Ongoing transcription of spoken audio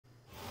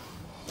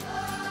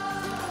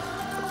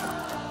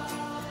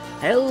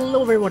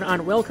Hello everyone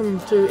and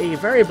welcome to a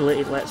very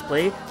belated Let's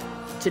Play.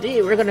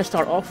 Today we're going to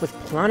start off with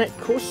Planet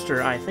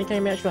Coaster. I think I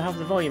may actually have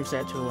the volume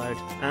set too loud.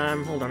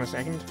 Hold on a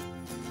second.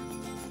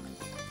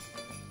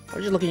 I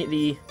was just looking at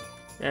the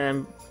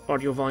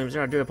audio volumes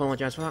there. I do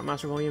apologise for that.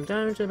 Master volume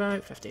down to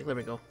about 50. There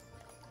we go.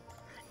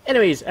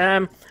 Anyways,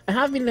 I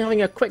have been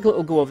having a quick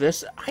little go of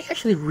this. I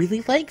actually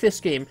really like this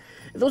game.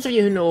 Those of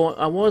you who know,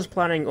 I was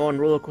planning on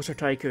Roller Coaster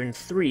Tycoon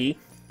 3,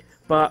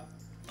 but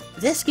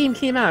this game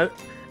came out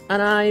and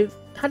I've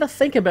had to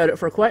think about it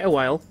for quite a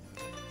while.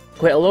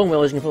 Quite a long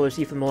while, as you can probably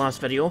see from the last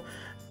video.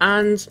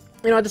 And,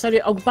 you know, I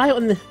decided I'll buy it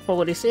on the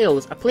holiday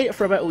sales. I played it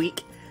for about a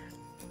week.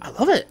 I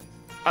love it.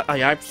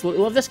 I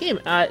absolutely love this game.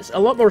 It's a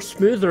lot more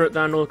smoother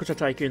than Roller Coaster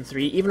Tycoon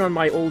 3. Even on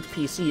my old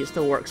PC, it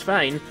still works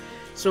fine.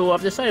 So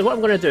I've decided what I'm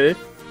going to do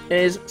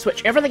is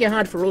switch everything I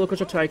had for Roller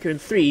Coaster Tycoon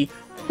 3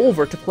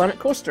 over to Planet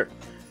Coaster.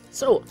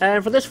 So,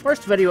 for this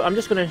first video, I'm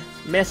just going to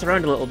mess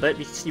around a little bit.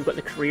 You've got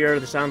the career,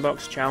 the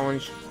sandbox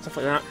challenge, stuff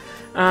like that.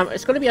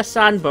 It's going to be a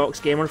sandbox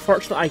game.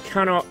 Unfortunately, I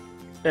cannot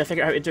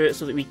figure out how to do it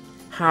so that we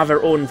have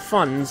our own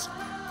funds.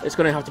 It's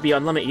going to have to be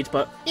unlimited,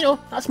 but, you know,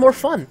 that's more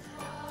fun.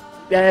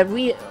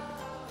 Words?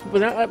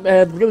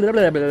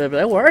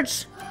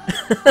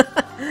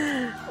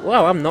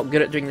 Wow, I'm not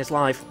good at doing this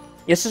live.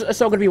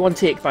 It's all going to be one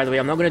take, by the way.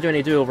 I'm not going to do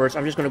any do-overs.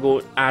 I'm just going to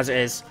go as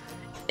is.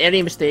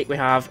 Any mistake we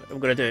have, I'm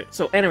going to do it.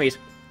 So, anyways,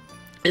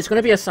 it's going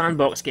to be a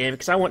sandbox game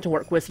because I want to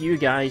work with you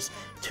guys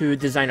to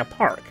design a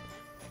park.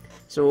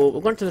 So we're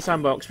going to the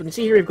sandbox. We can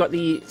see here we've got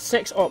the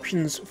 6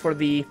 options for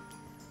the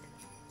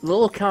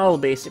locale,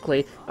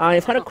 basically.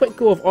 I've had a quick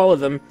go of all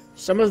of them.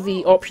 Some of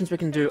the options we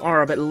can do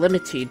are a bit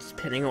limited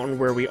depending on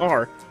where we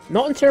are.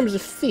 Not in terms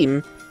of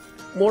theme,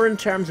 more in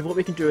terms of what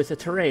we can do with the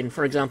terrain.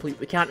 For example,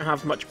 we can't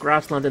have much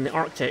grassland in the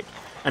Arctic,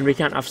 and we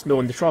can't have snow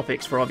in the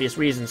tropics for obvious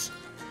reasons.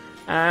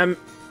 So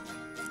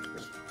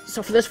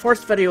for this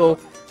first video,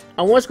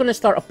 I was going to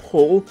start a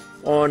poll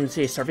on,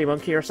 say,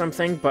 SurveyMonkey or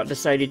something, but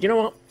decided, you know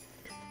what?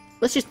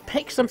 Let's just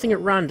pick something at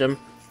random,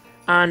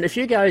 and if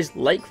you guys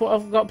like what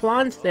I've got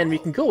planned, then we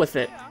can go with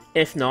it.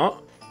 If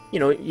not, you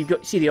know,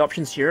 see the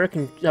options here. I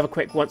can have a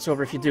quick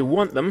once-over if you do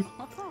want them,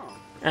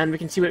 and we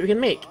can see what we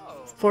can make.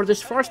 For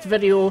this first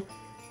video,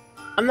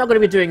 I'm not going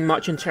to be doing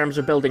much in terms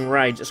of building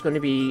rides. It's going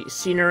to be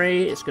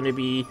scenery, it's going to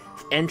be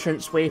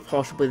entranceway,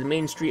 possibly the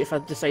main street if I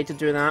decide to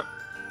do that.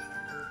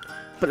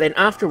 But then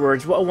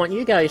afterwards, what I want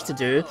you guys to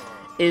do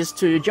is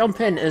to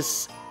jump in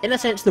as, in a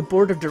sense, the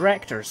board of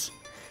directors.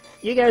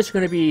 You guys are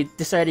going to be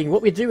deciding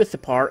what we do with the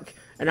park,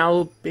 and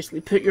I'll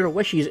basically put your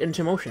wishes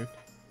into motion,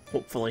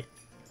 hopefully.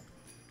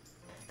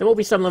 There will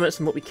be some limits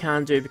on what we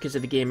can do because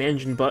of the game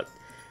engine, but,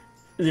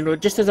 you know,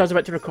 just as I was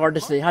about to record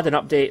this, they had an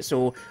update,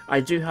 so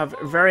I do have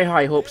very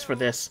high hopes for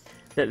this.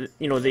 That,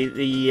 you know,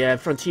 the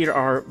Frontier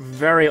are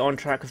very on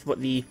track with what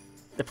the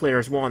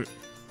players want.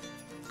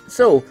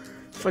 So,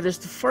 for this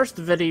first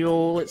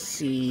video, let's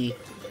see.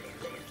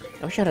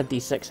 I wish I had a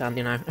D6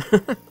 handy now.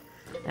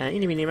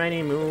 Eeny, meeny,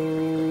 miny,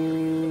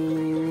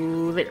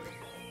 moo. There.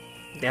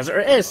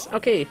 Desert it is.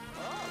 Okay.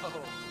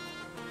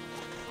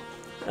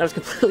 That was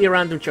completely a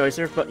random choice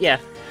here, but yeah.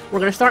 We're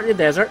going to start in the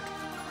desert.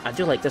 I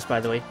do like this, by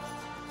the way.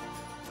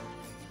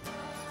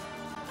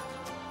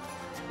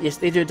 Yes,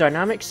 they do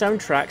dynamic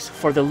soundtracks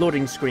for the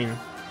loading screen.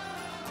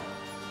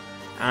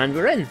 And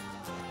we're in.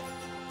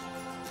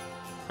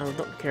 I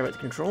don't care about the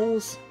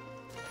controls.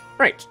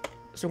 Right,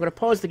 so I'm going to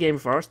pause the game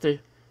first to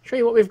show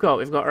you what we've got.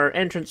 We've got our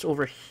entrance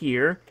over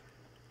here.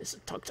 It's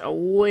tucked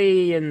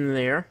away in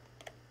there.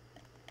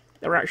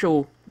 Our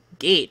actual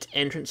gate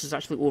entrance is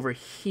actually over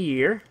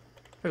here.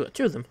 We've got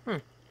 2 of them.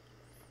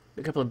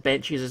 A couple of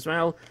benches as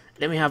well.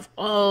 Then we have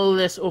all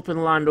this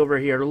open land over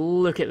here.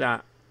 Look at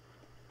that.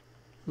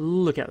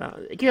 Look at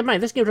that. Keep in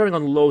mind, this game's running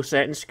on low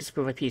settings because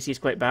my PC is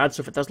quite bad,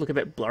 so if it does look a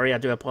bit blurry, I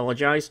do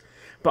apologise.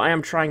 But I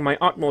am trying my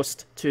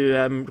utmost to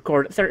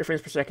record at 30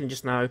 frames per second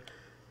just now,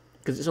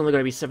 because it's only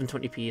going to be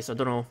 720p, so I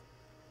don't know.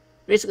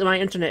 Basically, my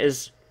internet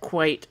is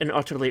quite and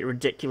utterly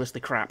ridiculously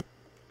crap.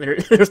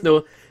 There's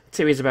no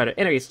 2 ways about it.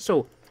 Anyways,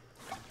 so,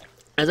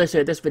 as I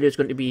said, this video is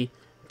going to be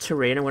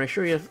terrain. I'm going to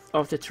show you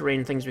of the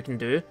terrain things we can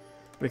do.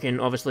 We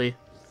can obviously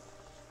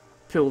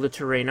pull the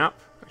terrain up.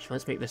 Actually,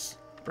 let's make this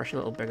brush a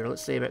little bigger.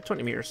 Let's say about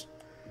 20 meters.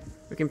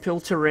 We can pull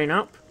terrain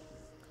up.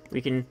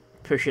 We can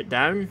push it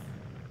down.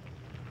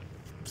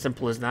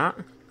 Simple as that.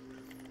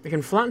 We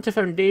can flatten to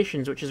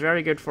foundations, which is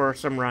very good for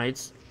some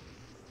rides.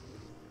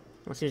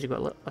 It seems you've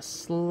got a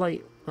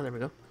slight... Oh, there we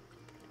go.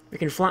 We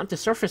can flatten to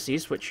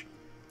surfaces, which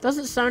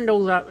doesn't sound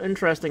all that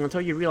interesting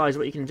until you realise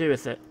what you can do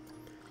with it.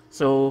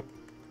 So,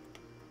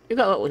 you've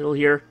got a little hill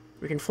here.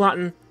 We can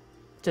flatten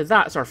to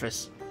that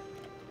surface.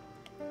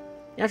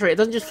 Yeah, that's right, it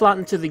doesn't just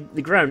flatten to the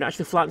ground, it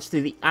actually flattens to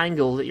the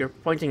angle that you're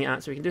pointing it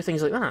at, so we can do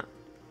things like that.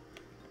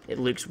 It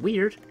looks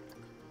weird.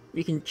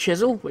 We can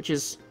chisel, which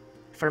is,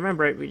 if I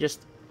remember right, we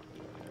just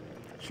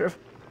sort of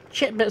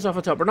chip bits off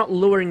the top. We're not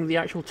lowering the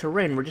actual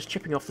terrain, we're just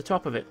chipping off the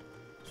top of it.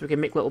 So we can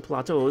make little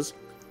plateaus.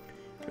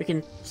 We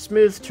can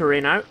smooth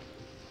terrain out,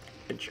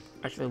 which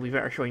actually will be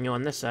better showing you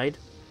on this side,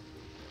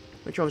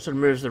 which obviously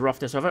removes the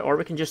roughness of it, or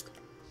we can just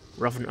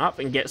roughen up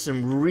and get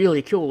some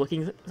really cool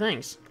looking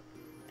things.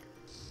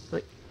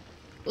 Like,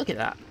 look at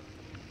that.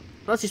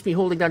 That's just me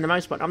holding down the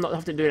mouse button. I'm not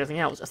having to do anything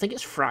else. I think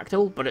it's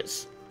fractal, but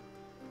it's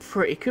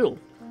pretty cool.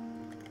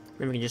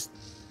 Then we can just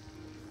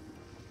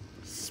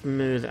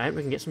smooth it out.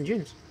 We can get some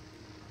dunes.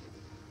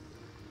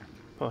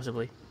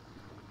 Possibly.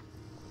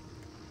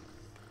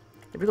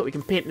 We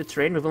can paint the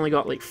terrain. We've only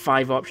got like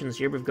 5 options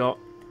here. We've got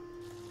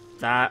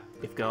that.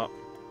 We've got...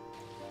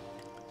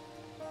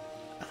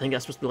 I think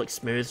that's supposed to be like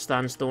smooth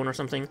sandstone or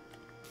something.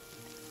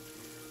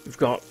 We've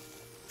got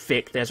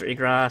fake deserty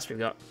grass. We've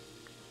got...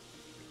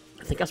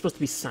 I think that's supposed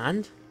to be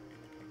sand.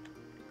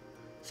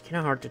 It's kind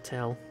of hard to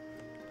tell.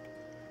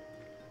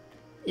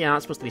 Yeah,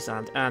 that's supposed to be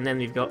sand. And then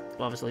we've got,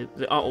 obviously,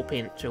 the auto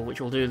paint tool, which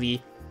will do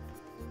the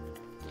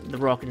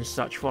rock and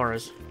such for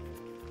us.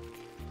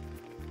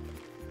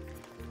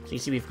 So you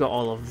see we've got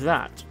all of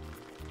that.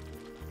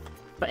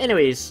 But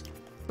anyways,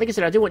 like I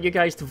said, I do want you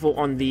guys to vote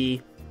on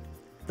the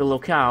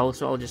locale,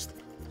 so I'll just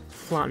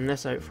flatten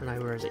this out for now.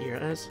 Where is it? Here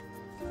it is.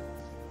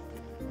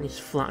 And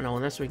just flatten all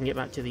of this so we can get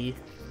back to the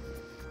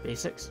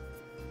basics.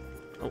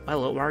 Oh,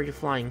 hello, why are you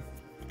flying?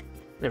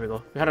 There we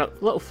go. We had a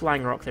little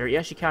flying rock there.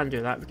 Yes, you can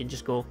do that. We can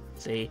just go,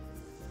 say,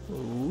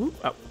 ooh,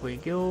 up we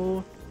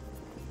go.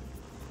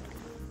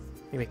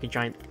 We make a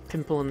giant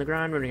pimple in the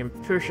ground where we can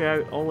push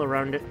out all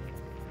around it.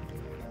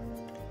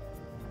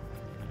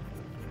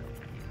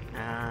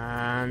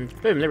 And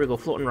boom, there we go,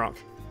 floating rock.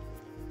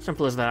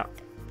 Simple as that.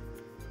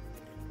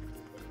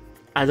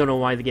 I don't know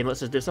why the game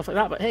lets us do stuff like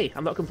that, but hey,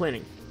 I'm not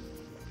complaining.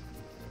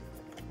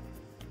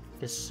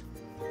 This...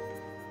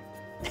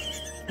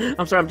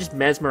 I'm sorry, I'm just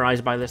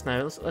mesmerized by this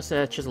now. Let's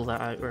chisel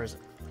that out. Where is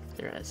it?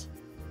 There it is.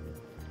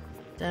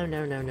 Down,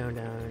 down, down, down,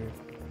 down.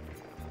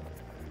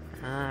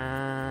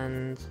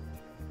 And...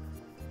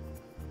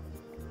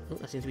 oh,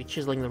 that seems to be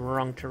chiseling the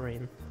wrong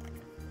terrain.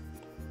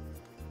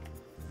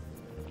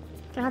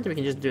 Kinda handy we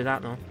can just do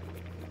that though.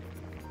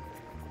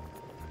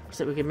 Looks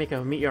like we can make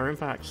a meteor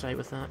impact site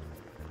with that.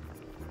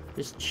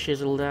 Just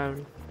chisel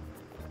down.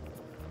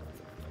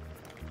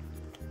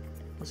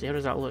 Let's see, how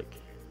does that look?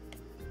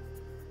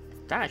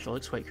 That actually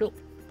looks quite cool.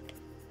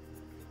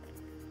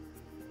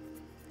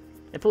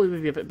 It probably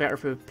would be a bit better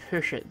if we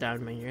push it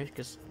down, mind you,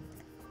 because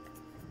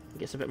it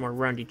gets a bit more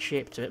rounded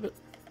shape to it, but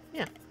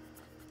yeah.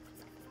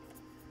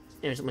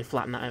 Anyways, let me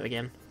flatten that out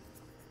again.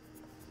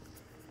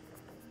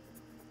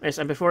 Yes,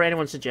 and before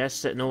anyone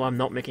suggests that no, I'm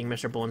not making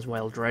Mr. Bones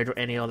Wild Ride or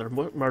any other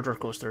murder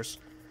coasters,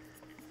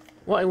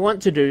 what I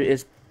want to do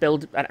is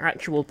build an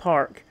actual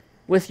park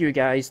with you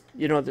guys,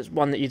 you know, that's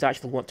one that you'd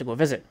actually want to go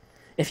visit.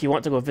 If you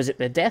want to go visit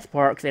the Death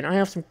Park, then I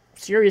have some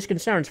serious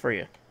concerns for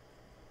you.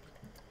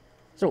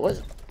 So we're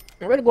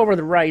going to go over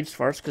the rides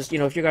first, because, you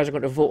know, if you guys are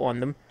going to vote on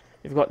them,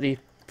 we've got the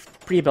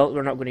pre-built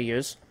we're not going to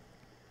use.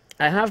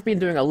 I have been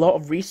doing a lot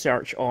of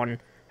research on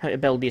how to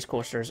build these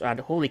coasters, and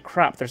holy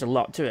crap, there's a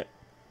lot to it.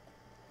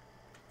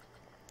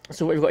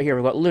 So what we've got here,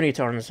 we've got Looney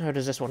Tunes. How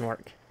does this one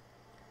work?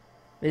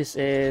 This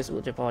is...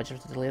 oh, I apologize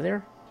for the delay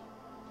there.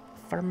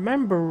 If I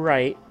remember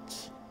right...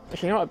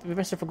 actually, you know what, it'd be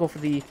best if I go for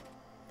the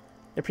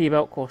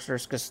pre-built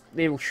coasters, because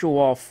they will show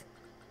off...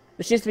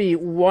 there seems to be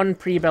one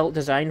pre-built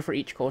design for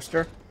each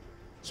coaster,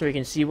 so you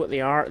can see what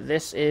they are.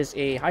 This is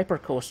a hyper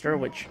coaster,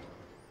 which,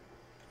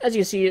 as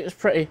you can see, is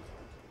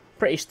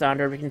pretty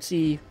standard. We can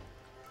see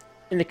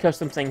in the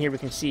custom thing here, we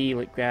can see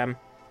like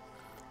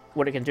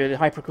what it can do. The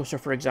hyper coaster,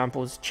 for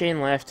example, is chain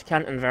left,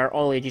 can't invert,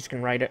 all ages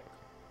can ride it.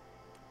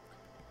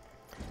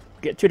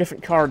 We get 2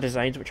 different car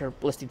designs, which are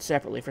listed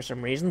separately for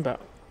some reason,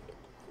 but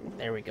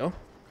there we go.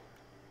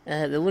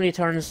 The Looney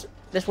Tunes,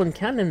 this one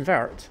can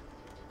invert.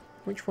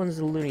 Which one's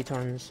the Looney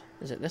Tunes?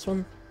 Is it this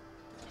one?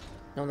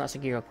 No, that's a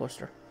Giga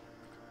coaster.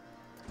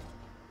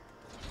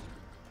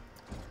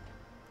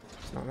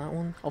 It's not that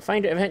one. I'll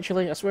find it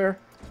eventually, I swear.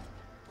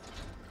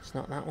 It's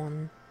not that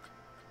one.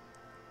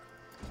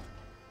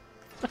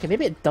 Okay,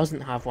 maybe it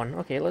doesn't have one.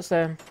 Okay, let's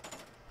just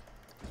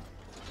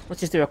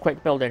do a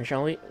quick build in,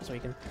 shall we? So we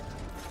can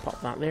pop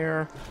that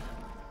there.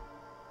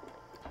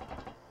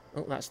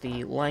 Oh, that's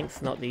the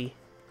length, not the...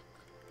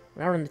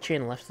 we are on the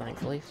chain left,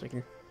 thankfully, so we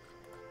can...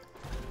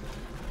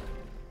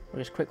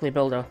 we'll just quickly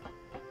build a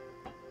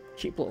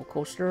cheap little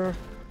coaster.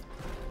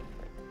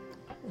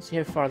 Let's see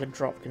how far the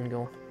drop can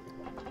go.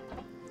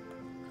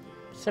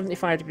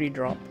 75-degree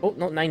drop. Oh,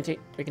 no, 90.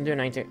 We can do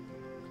 90.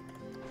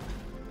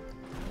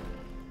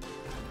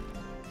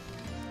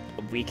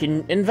 We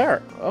can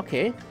invert.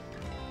 Okay.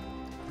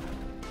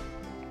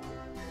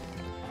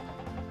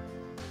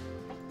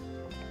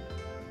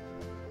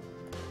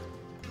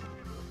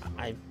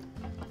 I've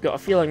got a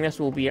feeling this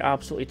will be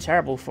absolutely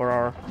terrible for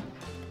our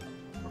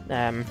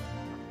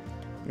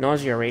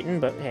nausea rating,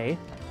 but hey.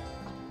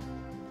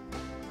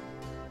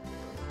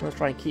 Let's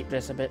try and keep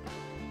this a bit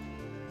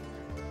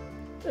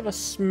of a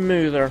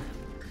smoother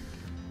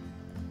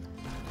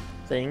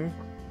thing.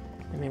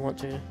 I may want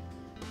to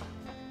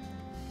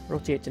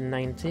rotate to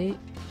 90.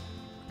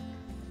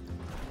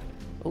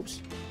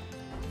 Oops.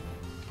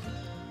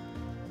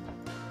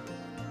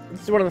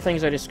 This is one of the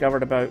things I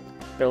discovered about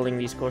building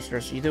these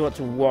coasters. You do want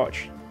to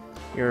watch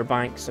your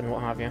banks and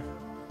what have you.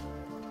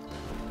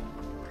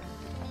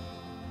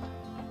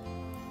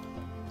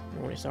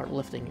 we start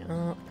lifting it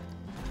up.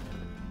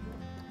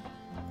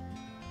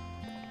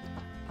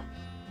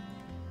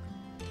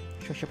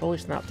 I should probably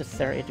snap to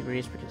 30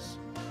 degrees because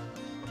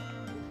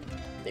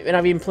when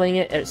I've been playing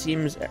it, it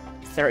seems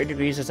 30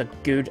 degrees is a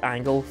good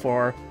angle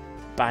for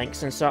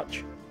banks and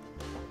such.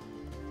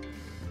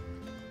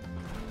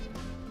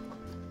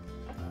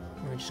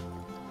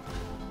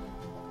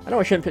 I know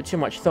I shouldn't put too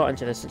much thought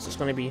into this since it's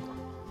going to be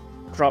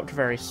dropped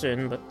very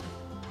soon, but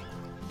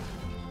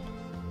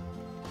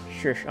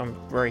shush, I'm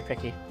very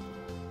picky.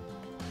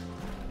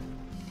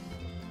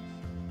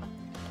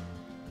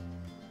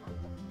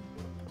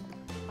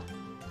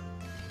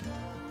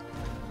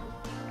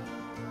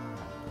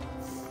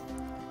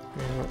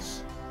 And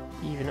let's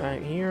even it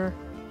out here.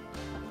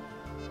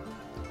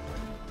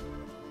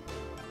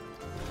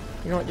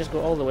 You know what, just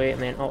go all the way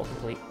and then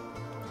autocomplete.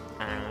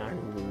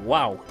 And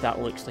wow,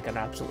 that looks like an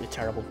absolutely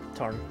terrible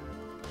turn.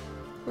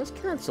 Let's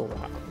cancel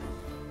that.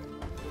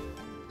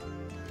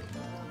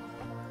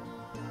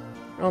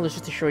 Oh, this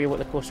is to show you what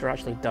the coaster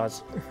actually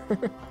does.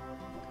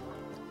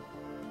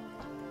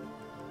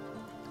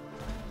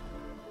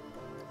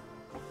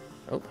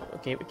 Oh,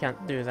 okay, we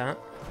can't do that.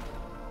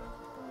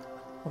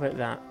 How about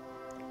that?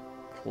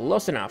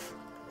 Close enough.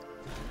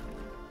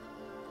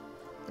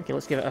 Okay,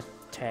 let's give it a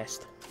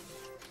test.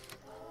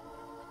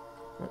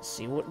 Let's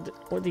see,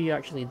 what do you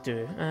actually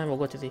do? We'll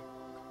go to the...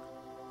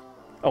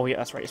 Oh yeah,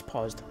 that's right, it's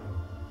paused.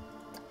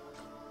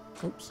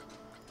 Oops.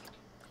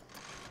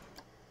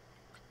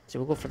 So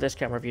we'll go for this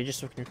camera view just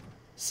so we can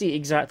see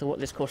exactly what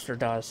this coaster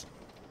does.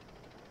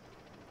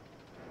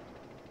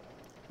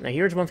 Now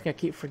here's one thing I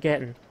keep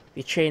forgetting.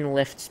 The chain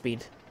lift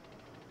speed.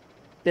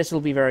 This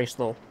will be very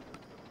slow.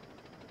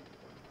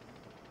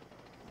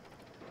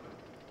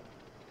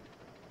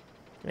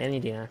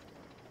 Any day now.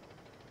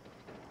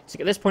 So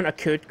at this point I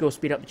could go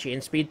speed up the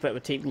chain speed, but it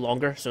would take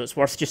longer, so it's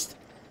worth just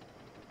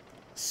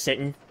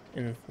sitting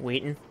and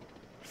waiting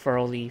for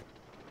all the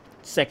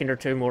second or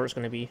two more it's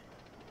going to be.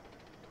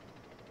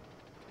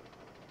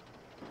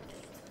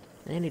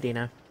 Any day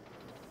now.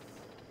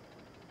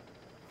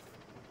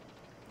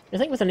 I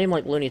think with a name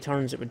like Looney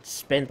Tunes it would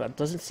spin, but it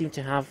doesn't seem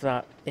to have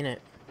that in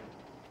it.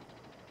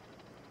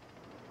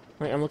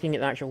 Like, I'm looking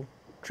at the actual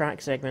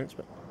track segments,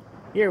 but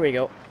here we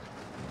go.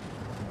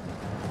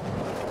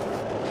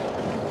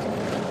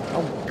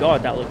 Oh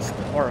god, that looks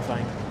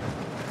horrifying.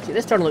 See,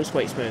 this turn looks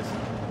quite smooth.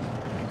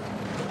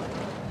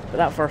 But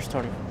that first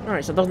turn...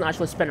 Alright, so it doesn't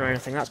actually spin or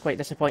anything. That's quite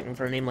disappointing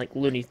for a name like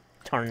Looney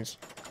Tunes.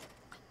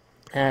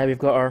 We've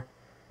got our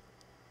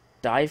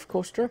dive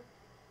coaster.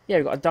 Yeah,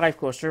 we've got a dive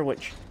coaster,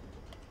 which,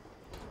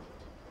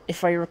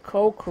 if I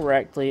recall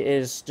correctly,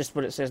 is just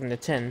what it says in the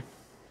tin.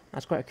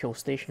 That's quite a cool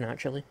station,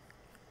 actually.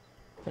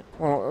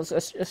 Well,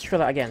 let's try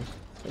that again.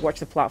 Watch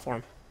the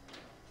platform.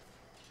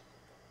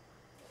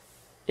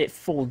 It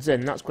folds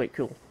in, that's quite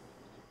cool.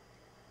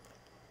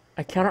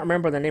 I cannot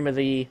remember the name of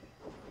the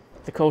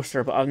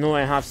coaster, but I know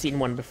I have seen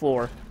one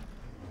before.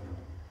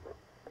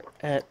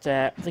 At,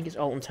 I think it's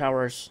Alton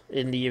Towers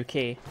in the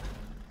UK.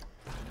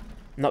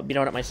 Not been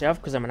on it myself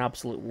because I'm an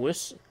absolute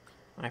wuss.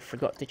 I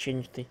forgot to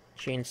change the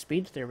chain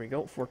speed. There we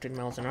go, 14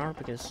 miles an hour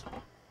because...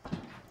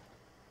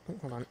 Oh,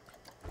 hold on.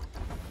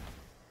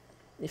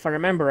 If I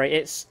remember right,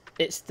 its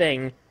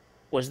thing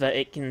was that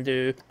it can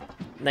do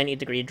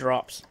 90-degree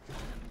drops.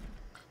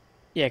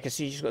 Yeah, because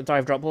you just got a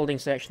dive drop holding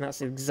section. That's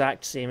the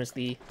exact same as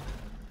the...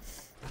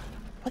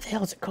 What the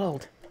hell is it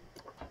called?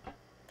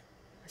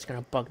 It's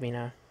gonna bug me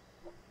now.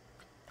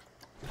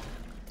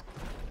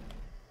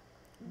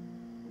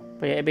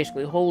 But yeah, it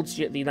basically holds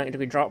you at the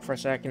 90-degree drop for a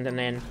second and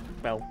then,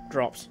 well,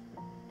 drops.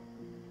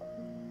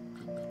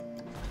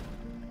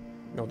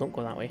 No, don't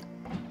go that way.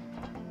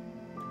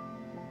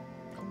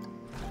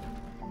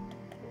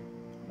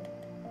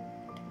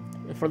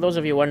 And for those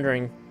of you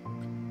wondering,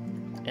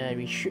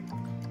 we should...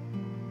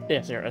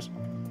 Yes, there it is.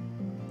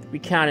 We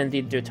can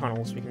indeed do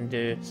tunnels. We can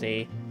do,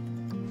 say...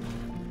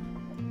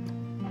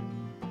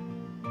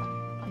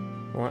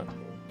 Well,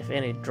 if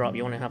any drop,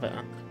 you want to have it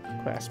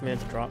quite a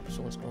smooth drop,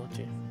 so let's go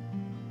to...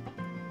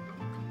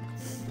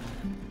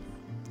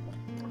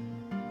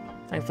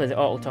 Thankfully the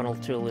auto tunnel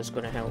tool is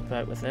going to help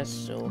out with this,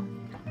 so...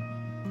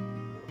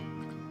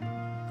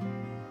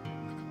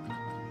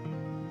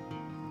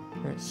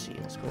 Let's see,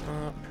 let's go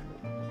up.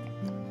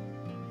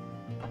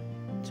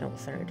 Tilt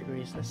 30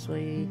 degrees this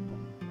way.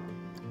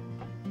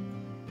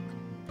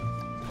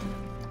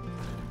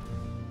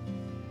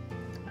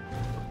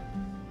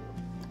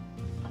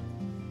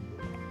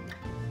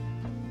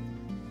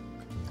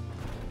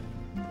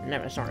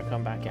 Now it's starting to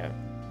come back out.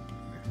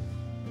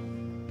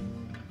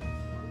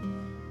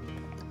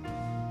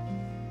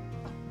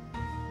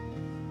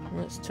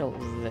 Let's tilt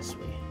this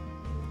way.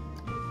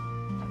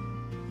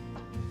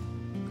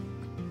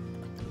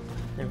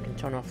 Then we can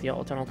turn off the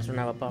auto tunnel because we're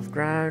now above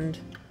ground.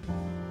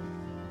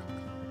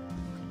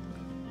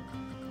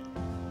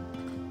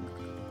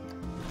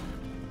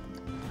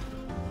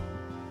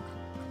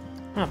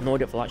 I have no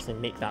idea if we'll actually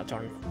make that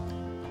turn.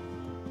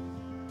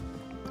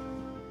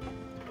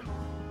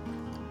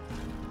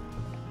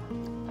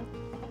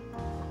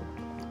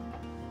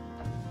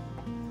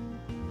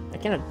 I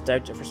kind of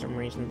doubt it for some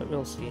reason, but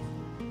we'll see.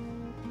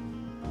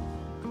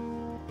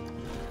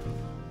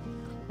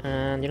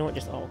 And you know what,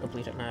 just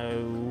auto-complete it now.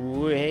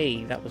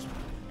 Hey, that was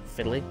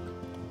fiddly.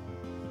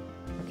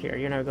 Okay, are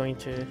you now going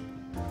to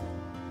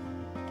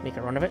make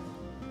a run of it?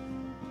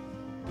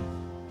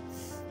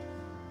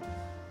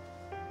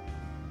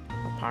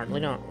 Apparently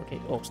not. Okay,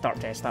 oh, start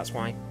test, that's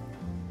why.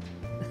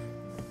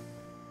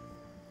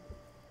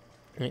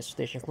 Next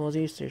station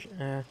closes,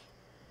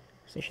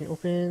 station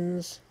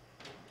opens.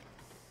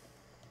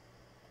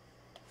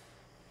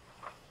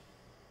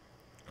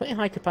 Quite a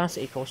high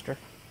capacity coaster.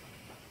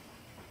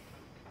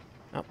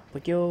 Up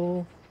we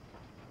go.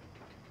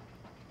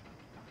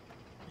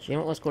 So you know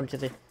what, let's go into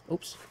the,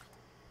 oops,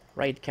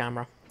 ride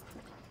camera.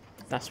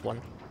 That's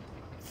one.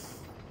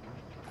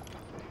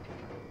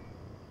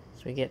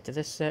 So we get to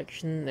this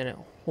section, then it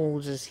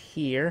holds us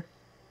here.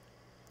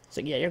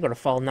 So yeah, you're going to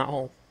fall in that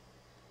hole.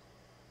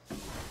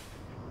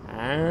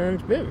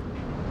 And boom.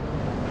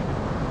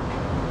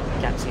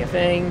 Can't see a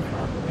thing.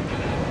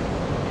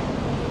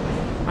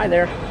 Hi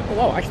there. Oh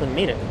wow, I actually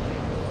made it.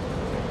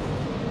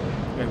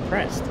 I'm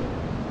impressed.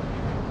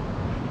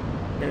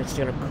 Then it's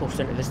going to coast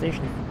into the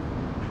station.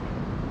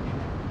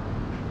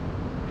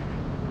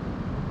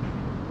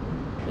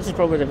 This is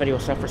probably where the video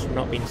suffers from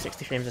not being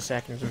 60 frames a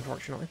second,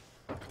 unfortunately.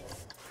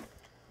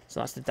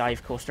 So that's the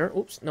dive coaster.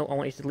 Oops, no, I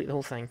want you to delete the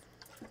whole thing.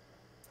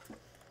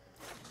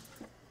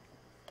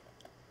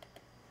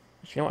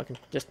 You know what, I can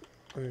just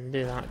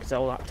undo that because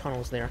all that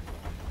tunnel's there.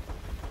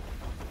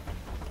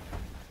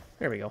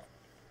 There we go.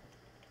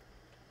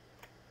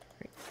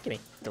 Right, gimme,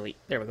 delete.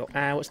 There we go.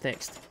 What's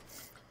next?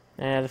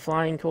 The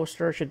flying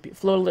coaster should be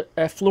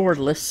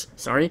floorless.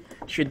 Sorry,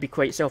 should be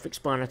quite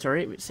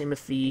self-explanatory. Same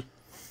with the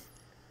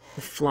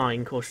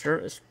flying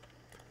coaster.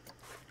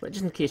 But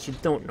just in case you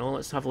don't know,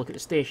 let's have a look at the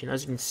station.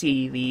 As you can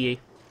see, the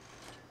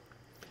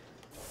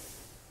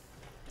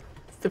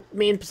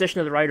main position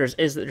of the riders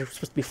is that they're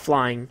supposed to be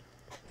flying.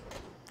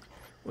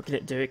 What can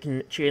it do? It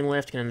can chain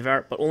lift, it can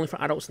invert, but only for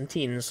adults and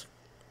teens.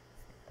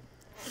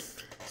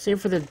 Same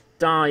for the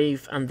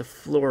dive and the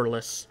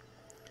floorless.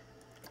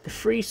 The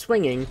free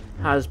swinging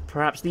has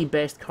perhaps the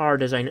best car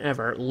design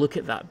ever. Look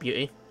at that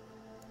beauty.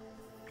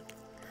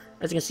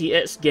 As you can see,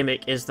 its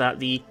gimmick is that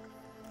the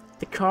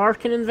car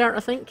can invert,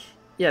 I think.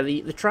 Yeah,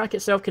 the track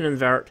itself can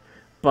invert,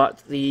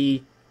 but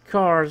the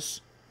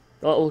cars,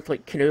 the little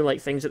like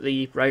canoe-like things that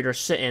the riders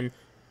sit in,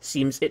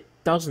 seems it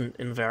doesn't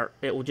invert.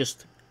 It will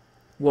just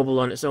wobble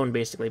on its own,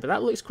 basically. But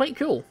that looks quite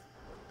cool.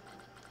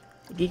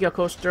 The Giga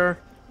Coaster,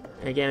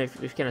 again,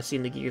 if you've kind of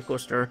seen the Giga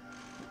Coaster,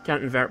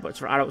 can't invert, but it's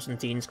for adults and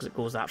teens because it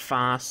goes that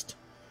fast.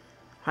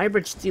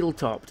 Hybrid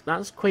steel-topped.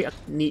 That's quite a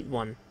neat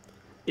one.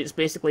 It's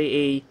basically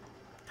a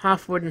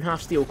half wooden,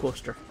 half steel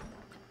coaster.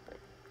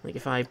 Like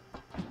if I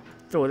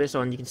throw this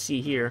on, you can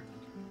see here,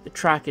 the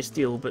track is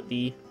steel, but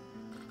the,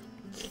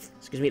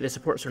 excuse me, the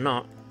supports are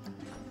not.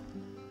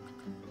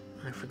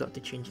 I forgot to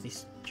change the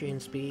chain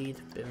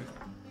speed. Boom.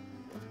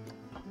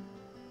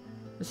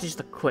 This is just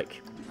a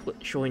quick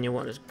showing you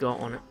what it's got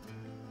on it.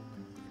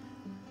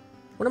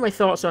 One of my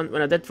thoughts on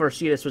when I did first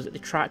see this was that the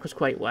track was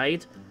quite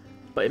wide,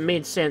 but it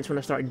made sense when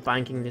I started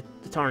banking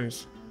the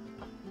turns.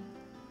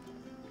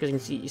 Because you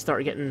can see, you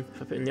started getting,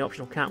 if I put in the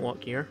optional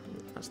catwalk here,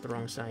 that's the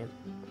wrong side.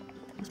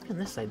 Let's be on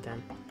this side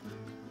then.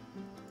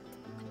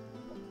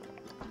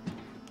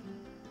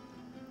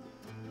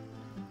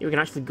 Here we can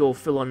actually go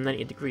full on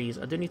 90 degrees.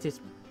 I do need to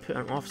put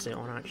an offset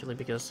on actually,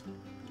 because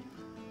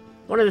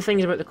one of the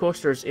things about the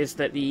coasters is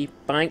that the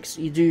banks,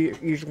 you do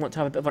usually want to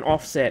have a bit of an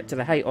offset to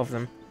the height of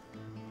them,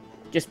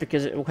 just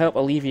because it will help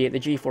alleviate the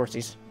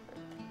G-forces.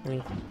 Let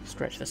me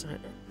stretch this out.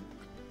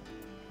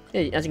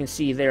 Yeah, as you can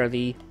see there,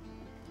 it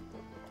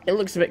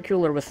looks a bit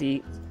cooler with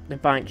the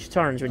bank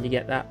turns when you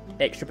get that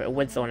extra bit of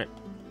width on it.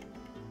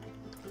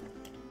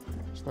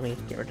 So let me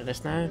get rid of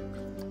this now.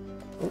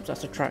 Oops,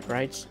 that's the track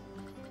rides.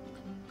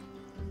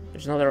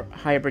 There's another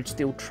hybrid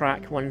steel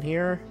track one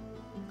here.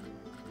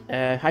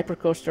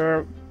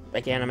 Hypercoaster,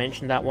 again I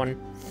mentioned that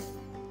one.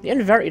 The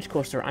inverted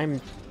coaster,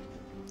 I'm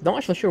not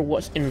actually sure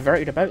what's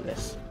inverted about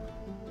this.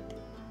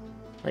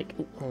 Like,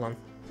 ooh, hold on.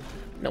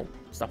 No,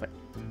 stop it.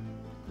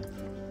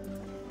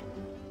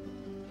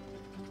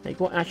 Like,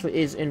 what actually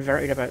is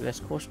inverted about this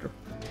coaster?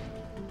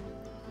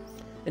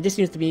 It just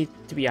seems to be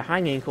a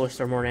hanging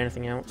coaster more than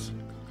anything else.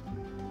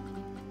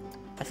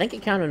 I think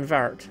it can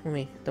invert. Let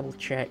me double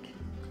check.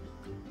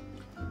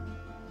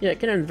 Yeah,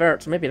 it can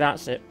invert, so maybe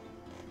that's it.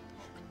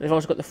 They've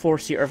also got the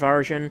 4-seater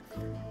version.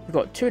 We've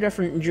got two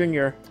different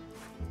junior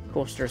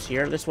coasters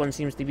here. This one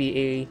seems to be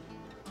a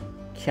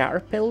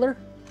caterpillar,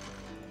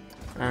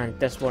 and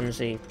this one's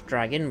a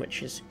dragon,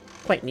 which is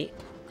quite neat.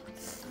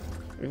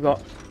 We've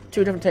got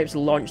two different types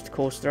of launched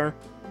coaster,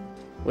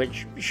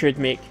 which should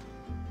make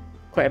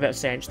quite a bit of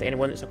sense to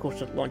anyone that's a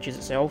coaster that launches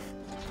itself.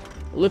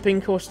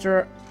 Looping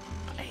coaster,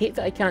 I hate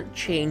that I can't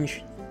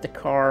change the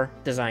car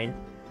design.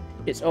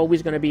 It's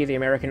always going to be the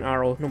American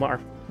Arrow, no matter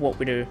what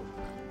we do.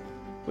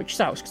 Which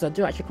sucks, because I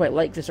do actually quite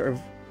like the sort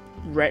of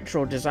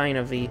retro design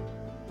of the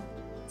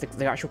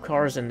actual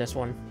cars in this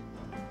one.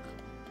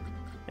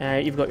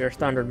 You've got your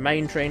standard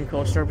mine train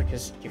coaster,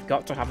 because you've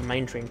got to have a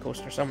mine train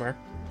coaster somewhere.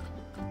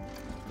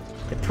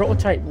 The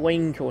prototype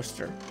wing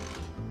coaster.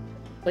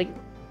 Like,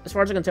 as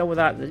far as I can tell with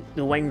that,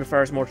 the wing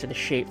refers more to the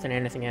shape than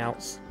anything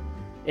else.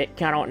 It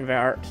cannot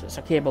invert, it's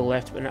a cable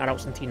lift, but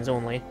adults and teens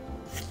only.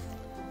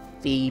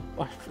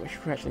 I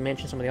should actually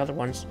mention some of the other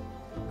ones.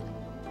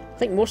 I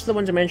think most of the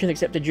ones I mentioned,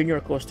 except the junior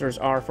coasters,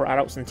 are for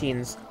adults and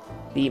teens.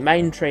 The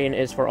mine train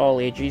is for all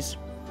ages.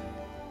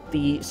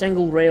 The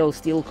single rail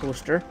steel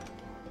coaster,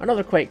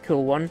 another quite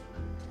cool one,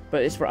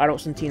 but it's for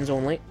adults and teens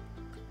only.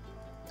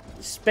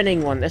 The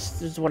spinning one,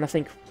 this is one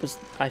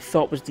I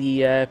thought was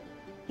the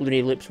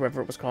Looney Loops,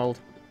 whatever it was called.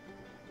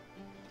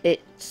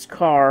 Its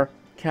car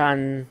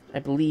can, I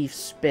believe,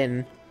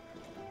 spin,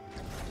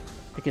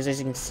 because as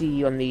you can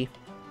see on the...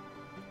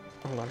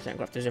 Hold on a second, I'm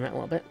going to have to zoom out a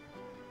little bit.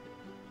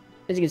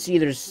 As you can see,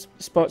 there's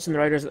spots in the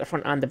riders at the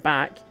front and the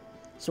back,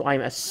 so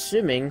I'm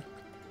assuming...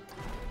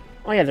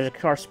 Oh yeah, there's a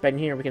car spin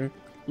here, we can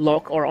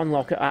lock or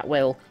unlock it at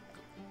will.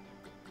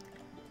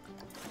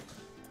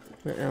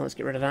 Now let's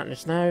get rid of that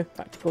just now.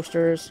 Back to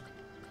coasters.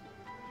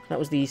 That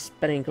was the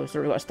spinning coaster.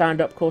 We've got a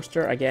stand-up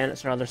coaster. Again,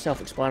 it's another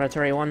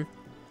self-explanatory one.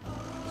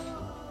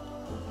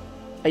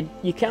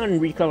 You can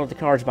recolor the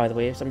cars, by the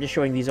way, so I'm just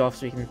showing these off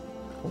so we can...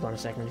 Hold on a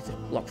second, I need to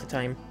lock the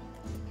time.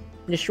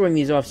 I'm just showing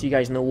these off so you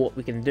guys know what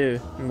we can do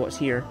and what's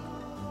here.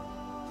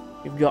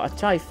 We've got a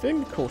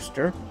Typhoon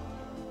coaster.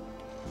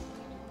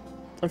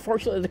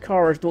 Unfortunately, the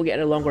cars don't get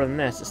any longer than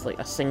this. It's like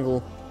a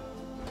single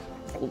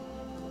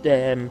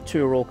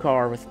two-row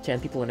car with 10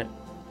 people in it.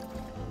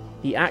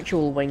 The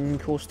actual wing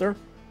coaster,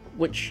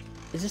 which...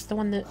 Is this the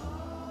one that...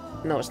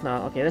 No, it's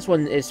not. Okay, this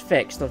one is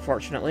fixed,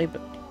 unfortunately,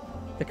 but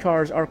the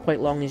cars are quite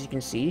long, as you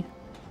can see.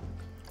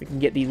 We can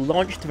get the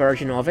launched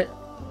version of it.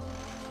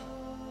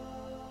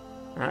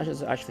 That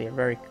is actually a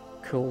very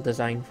cool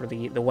design for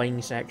the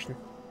wing section.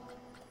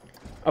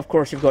 Of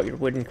course, you've got your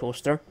wooden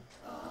coaster.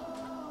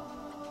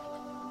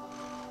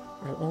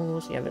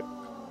 Almost, yeah.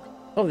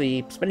 Oh,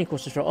 the spinning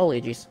coasters for all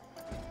ages.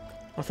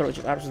 I thought it was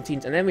just adults and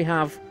teens. And then we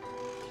have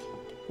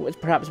what is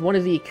perhaps one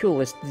of the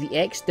coolest, the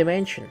X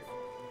Dimension.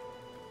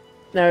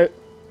 Now,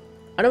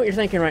 I know what you're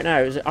thinking right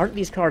now. Aren't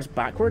these cars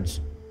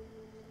backwards?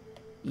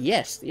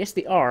 Yes,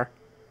 they are.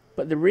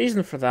 But the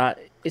reason for that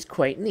is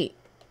quite neat.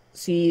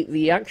 See,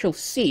 the actual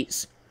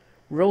seats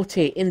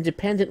rotate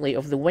independently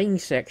of the wing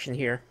section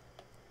here.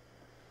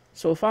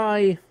 So if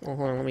I... Oh,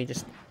 hold on, let me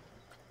just...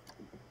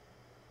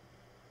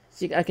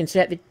 See, I can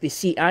set the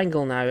seat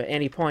angle now at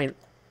any point.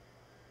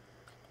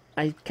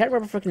 I can't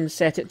remember if I can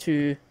set it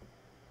to...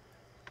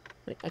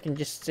 I can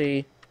just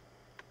say...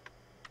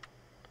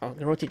 Oh, I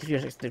can rotate to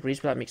 360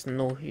 degrees, but that makes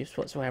no use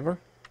whatsoever.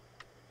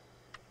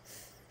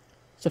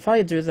 So if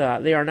I do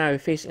that, they are now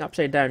facing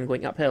upside down,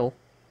 going uphill.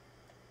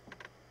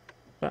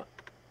 But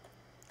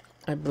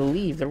I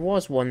believe there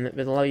was one that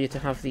would allow you to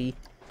have the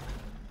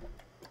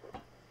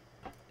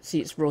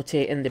seats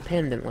rotate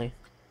independently.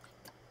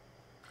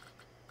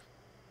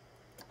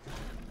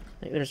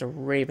 Like there's a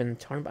Raven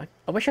turn, but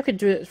I wish I could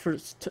do it for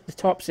the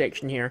top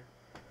section here.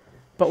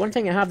 But one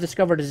thing I have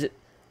discovered is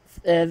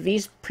that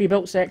these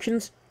pre-built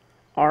sections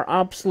are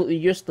absolutely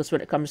useless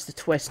when it comes to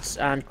twists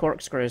and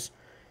corkscrews,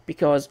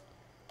 because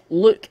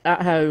look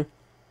at how,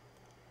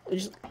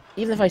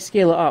 even if I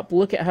scale it up,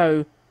 look at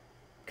how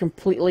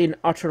completely and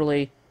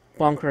utterly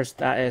bonkers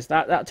that is.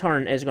 That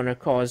turn is going to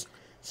cause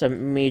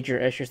some major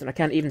issues, and I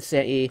can't even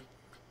set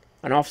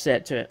an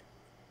offset to it.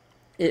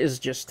 It is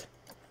just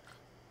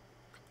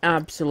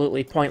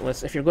absolutely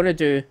pointless. If you're going to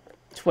do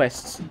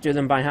twists, do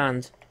them by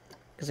hand,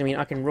 because I mean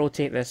I can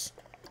rotate this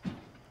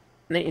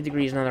 90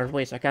 degrees another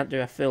way, so I can't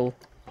do a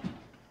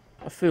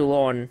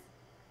full-on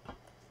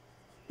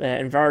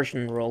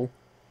inversion roll.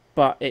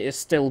 But it is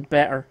still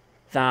better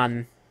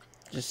than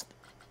just...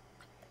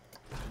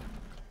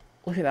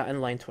 Look at that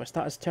inline twist.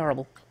 That is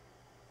terrible.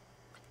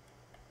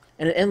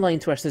 And an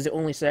inline twist is the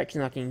only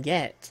section I can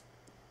get.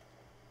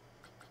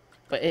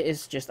 But it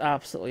is just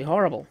absolutely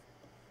horrible.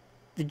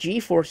 The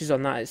G-forces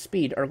on that at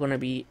speed are going to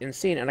be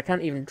insane, and I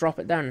can't even drop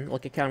it down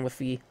like I can with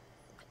the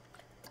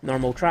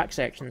normal track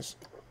sections.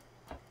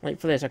 Like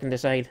for this, I can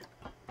decide,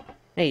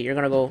 hey, you're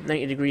going to go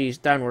 90 degrees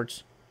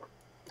downwards.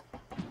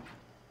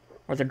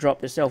 Or the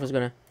drop itself is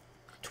going to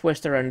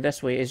twist around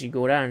this way as you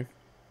go down.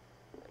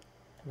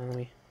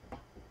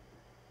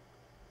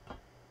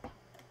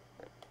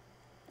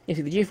 You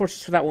see, the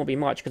G-forces for that won't be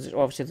much, because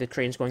obviously the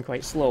train's going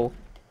quite slow.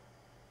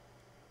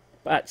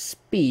 But at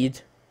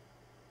speed...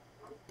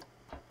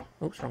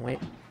 Oops, wrong way.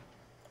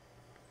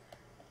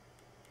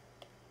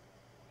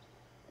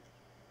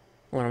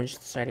 Hold on, I'm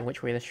just deciding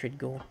which way this should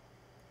go.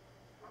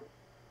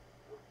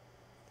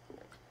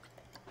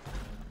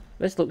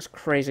 This looks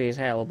crazy as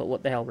hell, but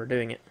what the hell, we're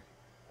doing it.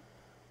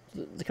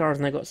 The car's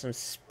now got some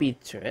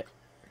speed to it.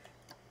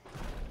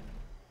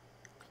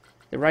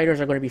 The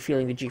riders are going to be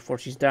feeling the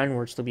G-forces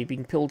downwards. They'll be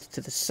being pulled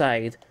to the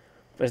side.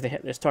 As they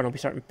hit this turn, they'll be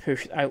starting to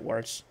push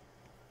outwards.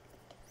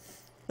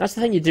 That's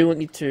the thing you do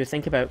need to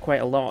think about quite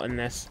a lot in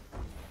this.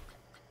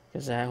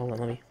 Because, hold on,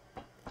 let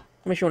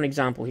me show an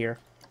example here.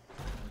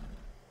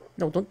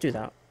 No, don't do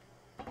that.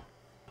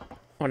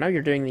 Oh, now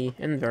you're doing the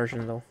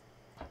inversion, though.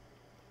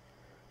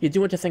 You do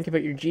want to think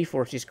about your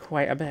G-forces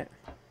quite a bit.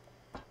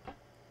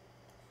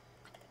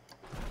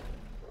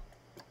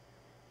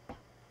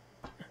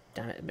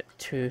 Damn it, a bit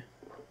too...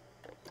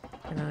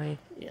 Can I?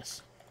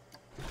 Yes.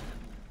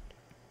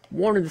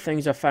 One of the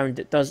things I've found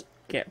that does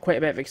get quite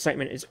a bit of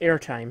excitement is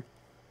airtime.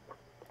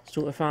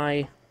 So if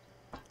I...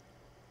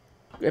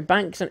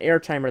 Banks and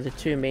airtime are the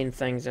two main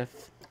things.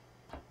 If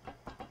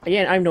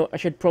again, I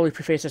should probably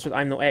preface this with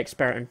I'm no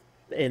expert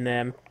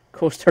in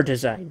coaster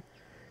design.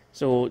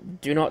 So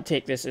do not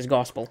take this as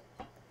gospel.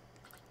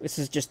 This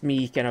is just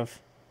me kind of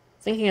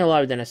thinking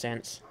aloud in a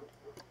sense.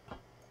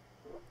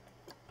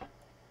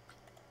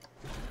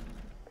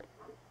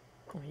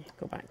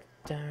 Go back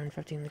down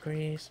 15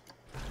 degrees.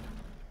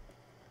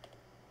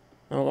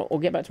 We'll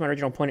get back to my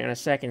original point in a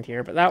second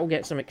here, but that will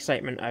get some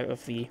excitement out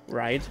of the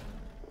ride.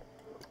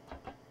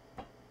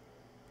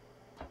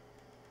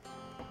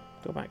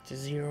 Go back to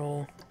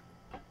 0.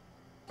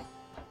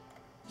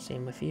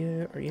 Same with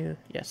you, or you?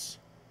 Yes.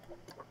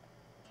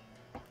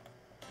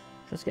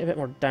 Let's get a bit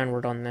more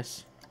downward on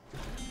this.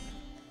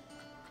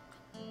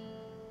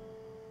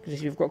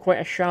 Because you've got quite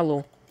a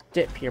shallow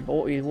dip here, but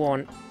what we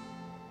want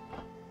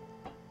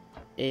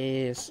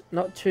is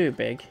not too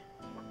big.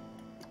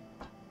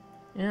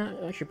 Yeah,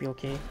 that should be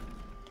okay.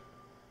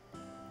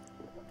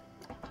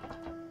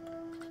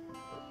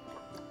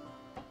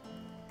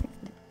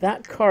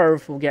 That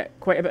curve will get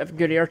quite a bit of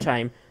good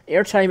airtime.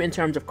 Airtime in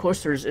terms of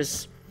coasters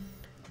is...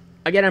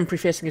 Again, I'm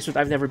prefacing this with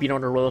I've never been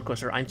on a roller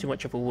coaster. I'm too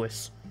much of a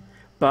wuss.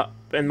 But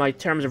in my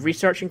terms of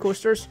researching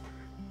coasters,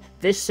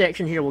 this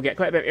section here will get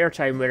quite a bit of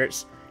airtime where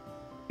it's...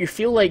 You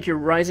feel like you're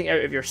rising out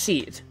of your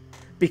seat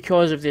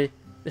because of the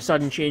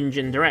sudden change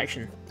in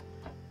direction.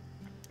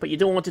 But you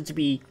don't want it to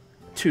be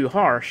too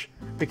harsh,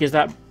 because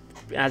that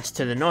adds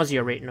to the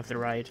nausea rating of the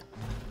ride.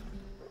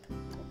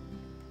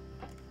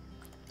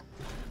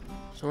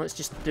 So let's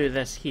just do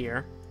this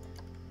here.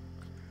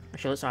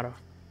 Actually, let's add a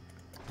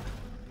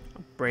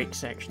brake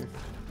section.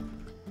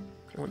 Do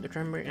you want the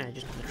trim brake?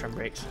 Just the trim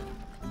brakes.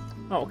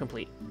 Oh,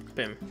 complete.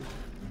 Boom.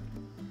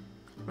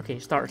 Okay,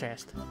 starter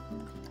test.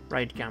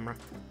 Ride camera.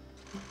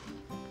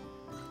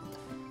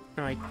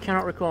 Now, I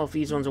cannot recall if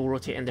these ones will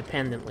rotate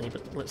independently,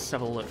 but let's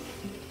have a look.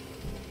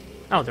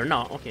 Oh, they're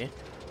not. Okay.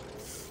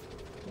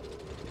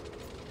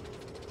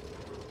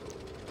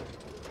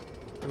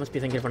 I must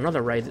be thinking of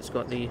another ride that's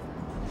got the...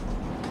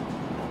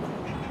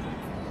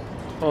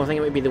 Oh, I think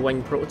it might be the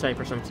wing prototype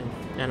or something.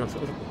 Yeah, no, it's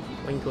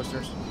wing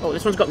coasters. Oh,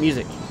 this one's got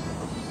music.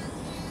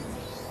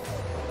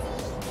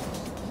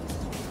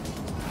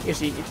 You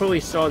see, you probably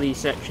saw the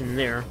section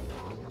there,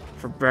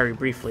 for very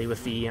briefly,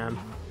 with the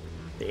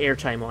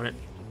airtime on it.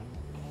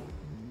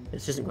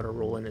 This isn't going to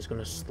roll in, it's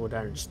going to slow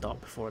down and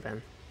stop before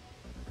then.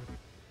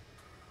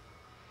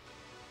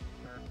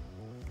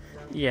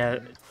 Yeah,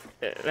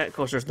 that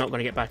coaster's not going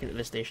to get back into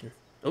the station.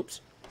 Oops.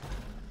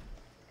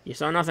 You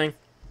saw nothing.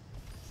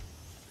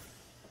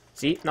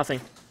 See?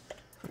 Nothing.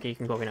 Okay, you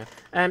can go away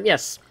now.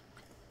 Yes.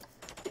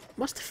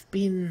 Must have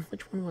been...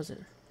 Which one was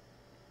it?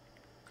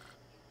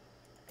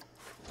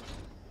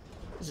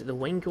 Is it the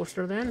wing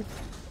coaster then?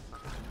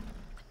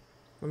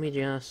 Let me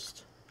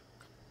just...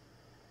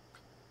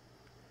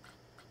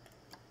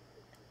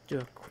 do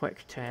a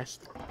quick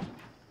test.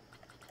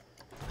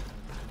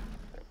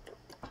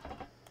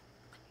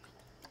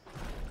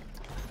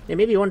 You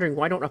may be wondering,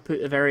 why don't I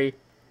put a very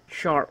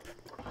sharp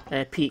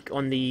peak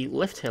on the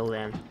lift hill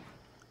then?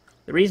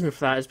 The reason for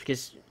that is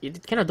because you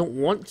kind of don't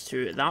want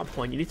to at that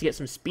point. You need to get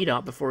some speed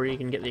up before you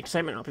can get the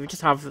excitement up. If you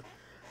just have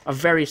a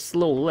very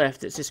slow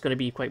lift, it's just going to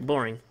be quite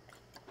boring.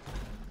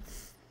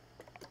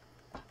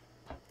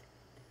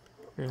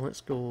 Now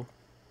let's go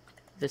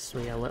this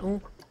way a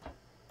little.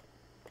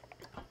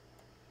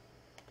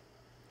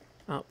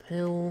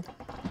 Uphill.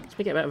 Let's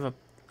make it a bit of a...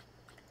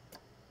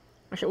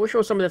 Actually, we'll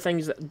show some of the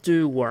things that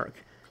do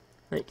work.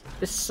 Like,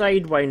 this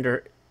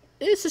Sidewinder,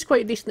 this is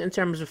quite decent in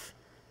terms of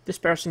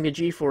dispersing the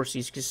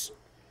G-forces, because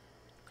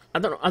I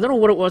don't know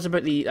what it was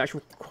about the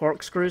actual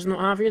corkscrews and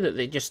what have you, that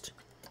they just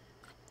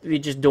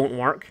don't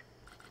work.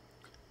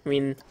 I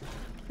mean,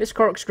 this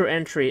corkscrew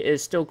entry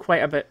is still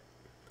quite a bit...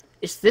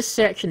 It's this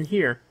section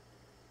here,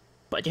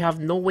 but you have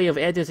no way of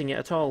editing it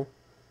at all.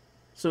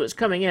 So it's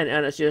coming in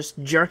and it's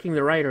just jerking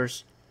the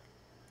riders.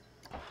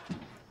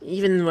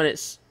 Even when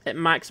it's at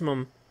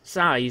maximum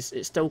size,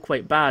 it's still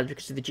quite bad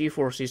because of the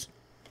G-forces.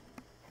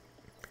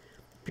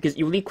 Because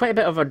you will need quite a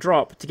bit of a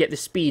drop to get the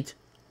speed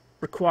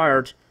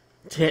required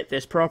to hit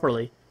this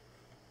properly.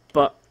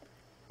 But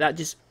that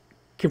just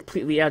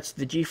completely adds to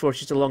the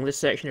G-forces along this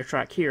section of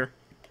track here.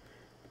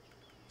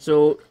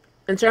 So,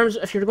 in terms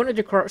of, if you're going to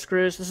do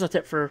corkscrews, this is a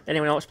tip for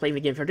anyone else playing the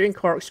game. If you're doing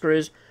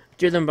corkscrews,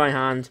 do them by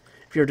hand.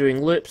 If you're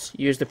doing loops,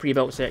 use the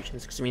pre-built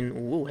sections. Because, I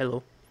mean, whoa,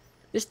 hello.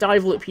 This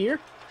dive loop here,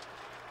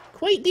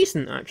 quite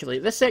decent, actually.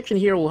 This section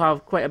here will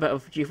have quite a bit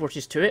of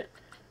G-forces to it,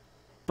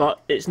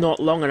 but it's not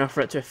long enough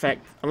for it to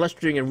affect, unless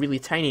you're doing a really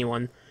tiny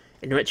one,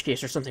 in which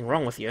case there's something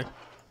wrong with you.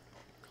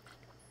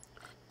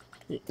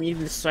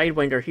 Even the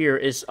Sidewinder here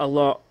is a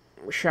lot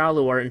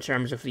shallower in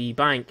terms of the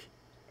bank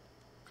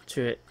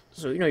to it.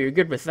 So, you know, you're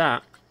good with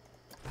that.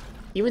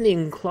 Even the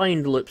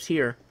inclined loops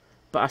here,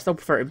 but I still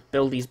prefer to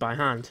build these by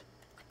hand.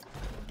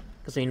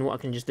 Because, I mean, what I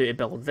can just do to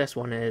build this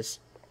one is...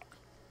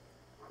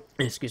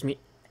 Excuse me.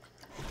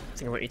 I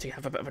think I might need to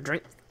have a bit of a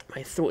drink.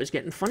 My throat is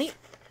getting funny.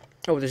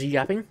 Oh, there's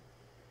yapping.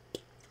 I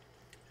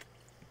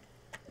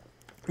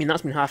mean,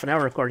 that's been half an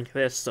hour according to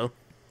this, so...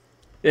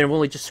 Then I've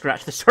only just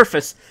scratched the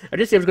surface. I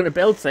did say I was going to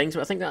build things,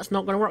 but I think that's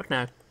not going to work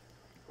now.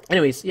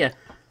 Anyways, yeah.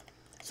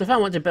 So if I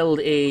want to build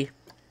a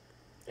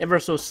ever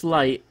so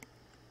slight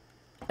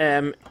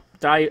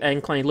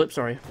inclined loop,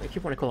 sorry. I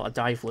keep wanting to call it a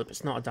dive loop.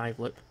 It's not a dive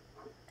loop.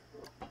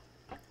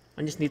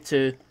 I just need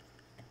to...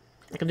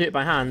 I can do it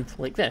by hand,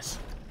 like this.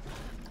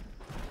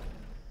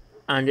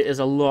 And it is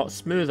a lot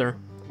smoother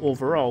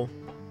overall.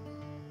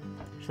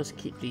 Just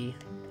keep the...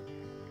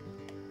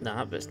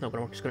 Nah, but it's not going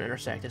to work. It's going to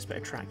intersect this bit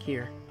of track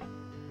here.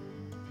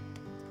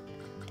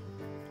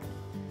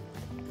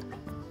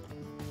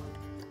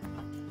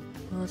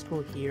 Let's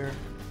go here.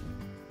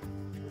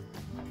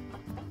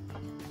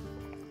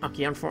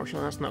 Okay,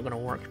 unfortunately that's not going to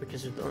work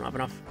because we don't have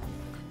enough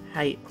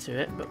height to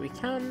it, but we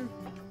can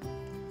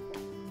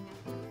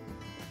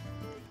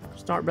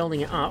start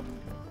building it up.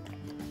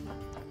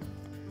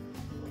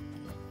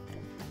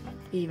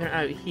 Even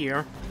out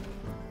here.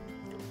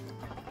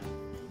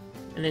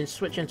 And then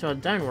switch into a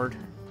downward.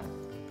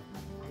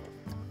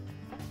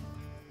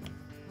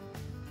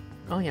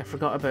 Oh yeah, I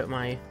forgot about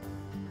my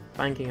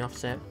banking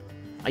offset.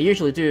 I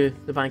usually do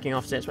the banking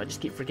offsets, but I just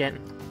keep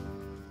forgetting.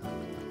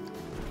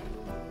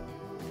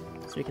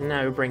 So we can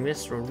now bring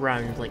this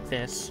around like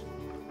this.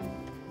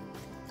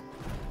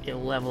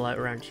 It'll level out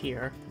around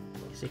here,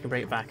 so you can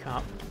bring it back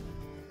up.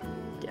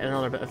 Get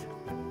another bit of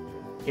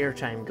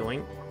airtime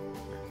going.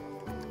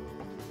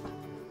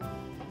 I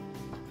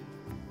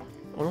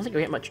don't think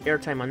we get much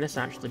airtime on this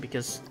actually,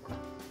 because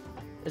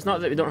it's not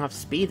that we don't have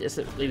speed, it's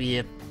that maybe,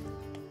 you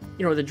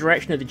know, the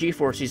direction of the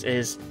G-forces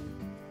is...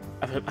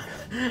 I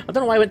don't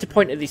know why I went to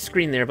point at the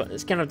screen there, but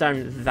it's kind of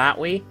down that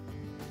way.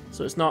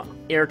 So it's not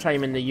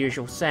airtime in the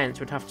usual sense.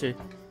 We'd have to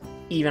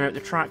even out the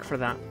track for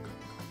that.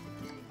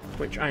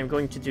 Which I'm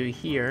going to do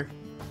here.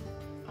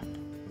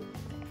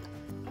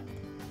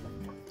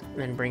 And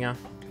then bring a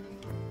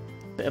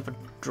bit of a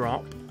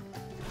drop.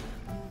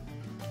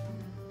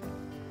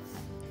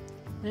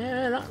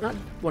 Yeah, that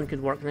one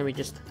could work. And then we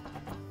just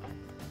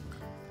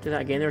do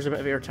that again. There's a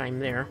bit of airtime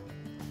there.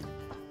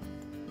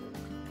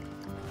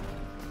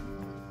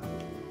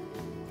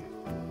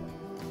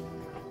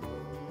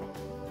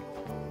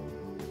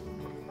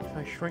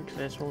 Shrink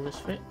this, will this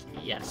fit?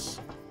 Yes.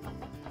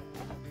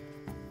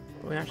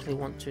 But we actually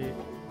want to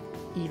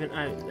even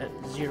out at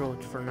 0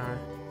 for now.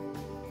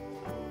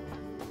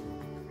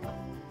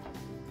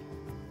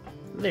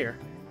 There.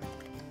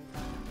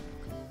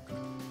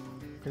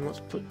 And let's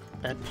put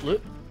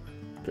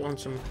on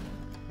some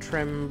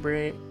trim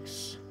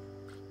brakes.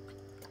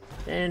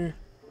 Then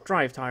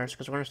drive tires,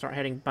 because we're going to start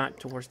heading back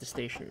towards the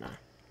station now.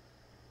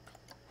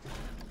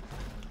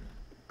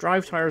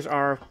 Drive tires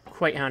are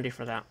quite handy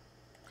for that.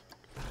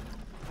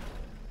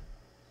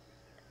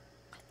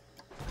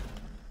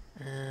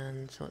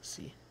 And so let's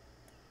see.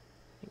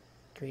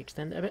 Can we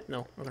extend it a bit?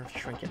 No, we're going to have to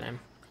shrink it then.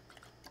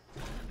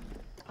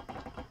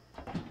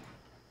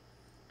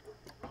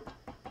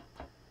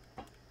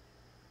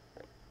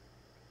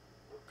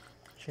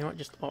 So you know what?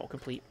 Just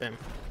autocomplete. Boom.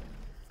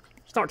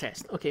 Start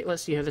test. Okay,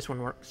 let's see how this one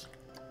works.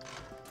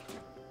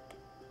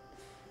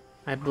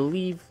 I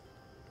believe...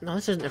 No,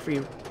 this isn't a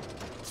free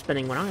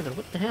spinning one either.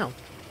 What the hell?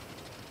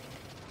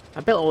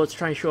 I built all to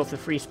try and show off the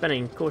free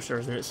spinning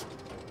coasters, and it's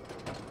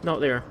not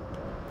there.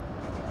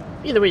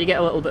 Either way, you get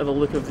a little bit of a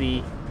look of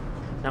the...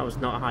 That was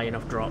not a high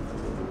enough drop.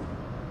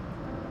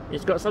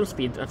 It's got some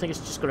speed. I think it's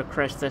just going to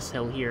crest this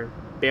hill here,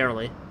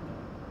 barely.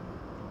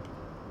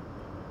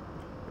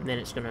 And then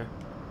it's going to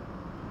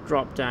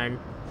drop down.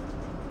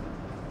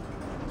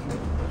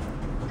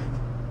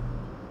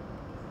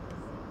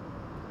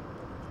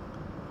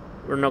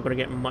 We're not going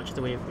to get much in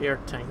the way of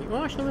airtime.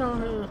 Well, actually,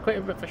 no, quite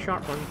a bit of a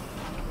sharp one.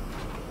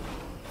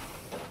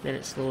 Then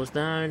it slows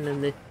down,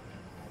 and the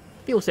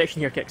fuel section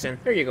here kicks in.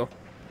 There you go.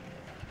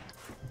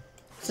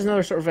 This is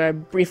another sort of a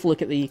brief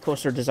look at the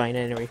coaster design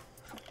anyway.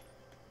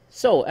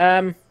 So,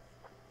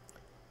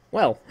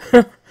 well,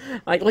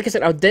 like I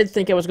said, I did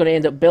think I was going to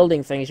end up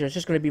building things. It's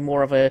just going to be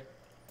more of a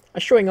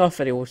showing off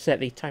video. We'll set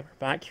the timer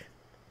back.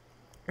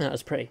 That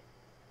is pretty.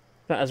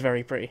 That is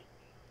very pretty.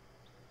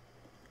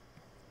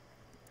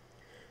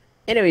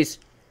 Anyways,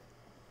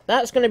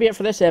 that's going to be it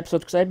for this episode,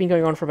 because I've been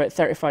going on for about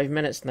 35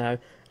 minutes now, and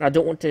I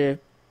don't want to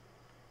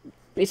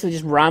basically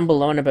just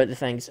ramble on about the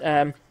things.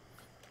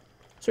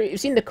 So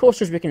you've seen the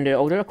coasters we can do.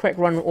 I'll do a quick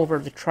run over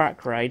the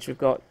track rides. We've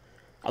got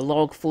a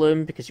log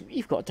flume, because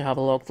you've got to have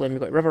a log flume.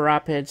 You've got river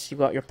rapids. You've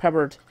got your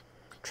powered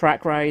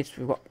track rides.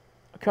 We've got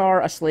a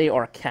car, a sleigh,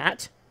 or a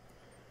cat.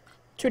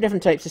 2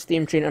 different types of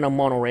steam train and a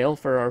monorail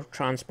for our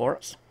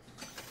transports.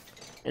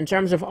 In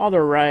terms of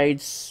other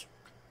rides,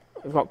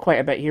 we've got quite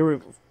a bit here.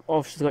 We've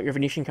obviously got your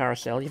Venetian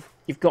carousel.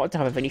 You've got to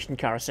have a Venetian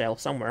carousel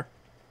somewhere.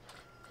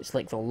 It's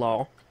like the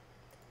law.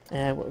 What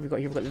have we got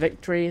here? We've got the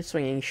Victory,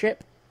 swinging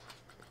ship.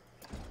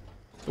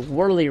 The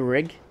whirly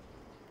rig.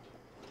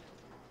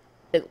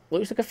 It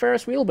looks like a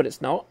Ferris wheel, but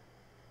it's not.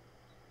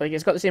 Like,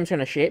 it's got the same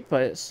kind of shape,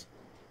 but it's...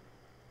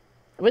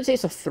 I wouldn't say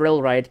it's a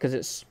thrill ride, because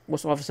it's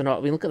most obviously not.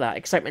 I mean, look at that.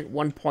 Excitement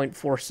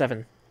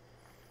 1.47.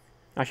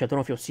 Actually, I don't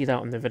know if you'll see that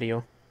on the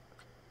video.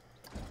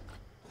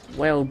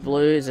 Wild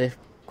Blue is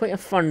quite a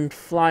fun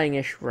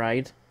flying-ish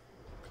ride.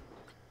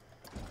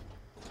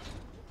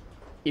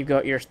 You've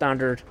got your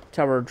standard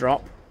tower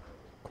drop.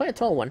 Quite a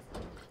tall one.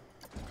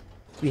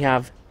 We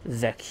have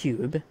the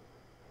Cube.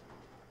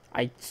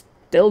 I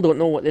still don't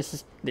know what this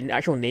is, the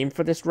actual name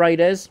for this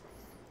ride is,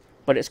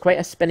 but it's quite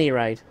a spinny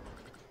ride.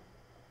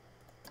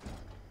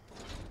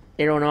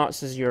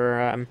 Aeronauts is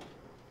your, I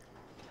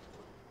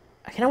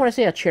kind of want to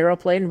say a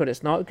chaeroplane, but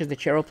it's not, because the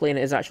chaeroplane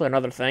is actually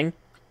another thing.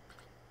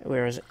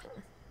 Where is it?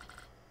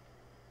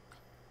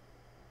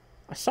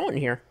 I saw it in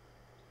here.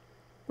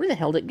 Where the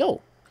hell did it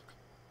go?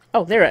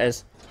 Oh, there it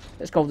is.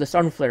 It's called the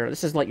Sunflare.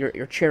 This is like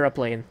your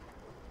chaeroplane,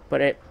 but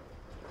it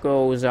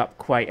goes up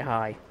quite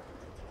high.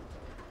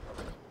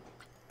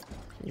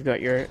 You've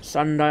got your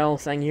sundial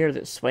thing here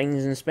that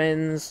swings and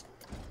spins.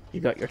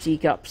 You've got your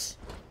teacups.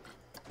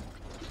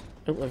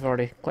 Oh, I've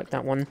already clicked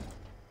that one.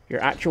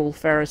 Your actual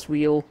Ferris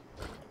wheel.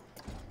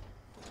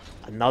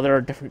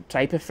 Another different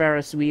type of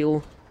Ferris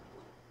wheel.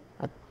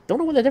 I don't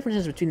know what the difference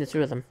is between the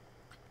two of them.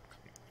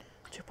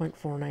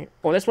 2.49.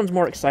 Oh, this one's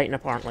more exciting,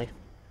 apparently.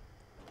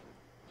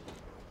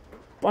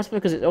 Possibly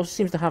because it also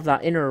seems to have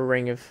that inner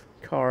ring of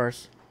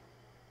cars.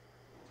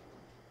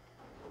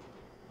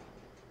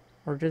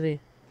 Or do they?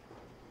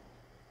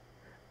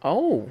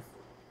 Oh!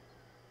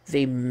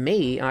 They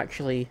may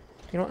actually...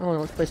 You know what? Hold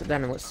on, let's place it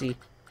down and let's see.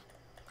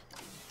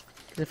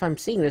 Because if I'm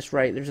seeing this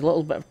right, there's a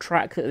little bit of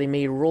track that they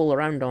may roll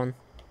around on.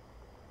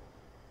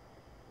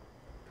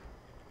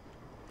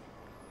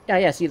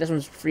 Yeah, see, this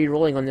one's free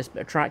rolling on this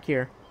bit of track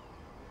here.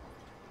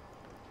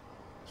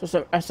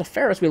 So it's a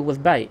Ferris wheel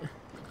with bite.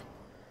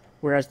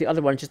 Whereas the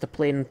other one's just a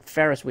plain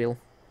Ferris wheel.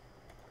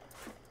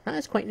 That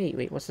is quite neat.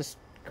 Wait, what's this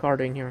car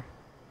doing here?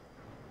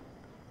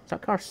 Is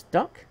that car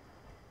stuck?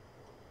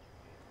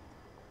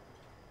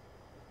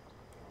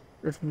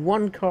 There's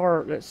one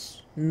car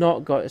that's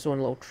not got its own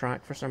little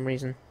track for some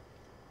reason.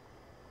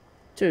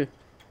 Two.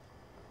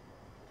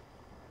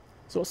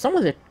 So some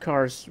of the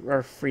cars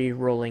are free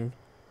rolling.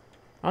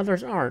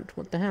 Others aren't.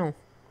 What the hell?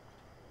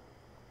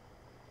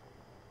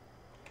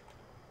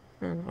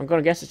 I'm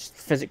gonna guess it's just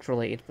physics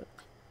related, but...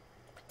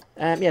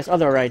 yes,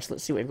 other rides.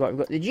 Let's see what we've got. We've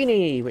got the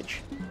Genie,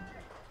 which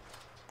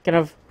kind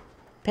of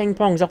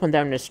ping-pongs up and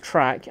down this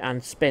track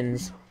and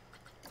spins.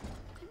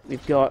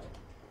 We've got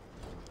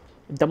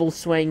double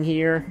swing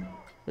here.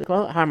 They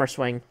call it hammer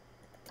swing.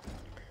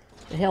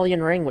 The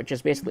Hellion Ring, which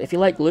is basically, if you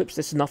like loops,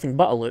 this is nothing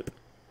but a loop.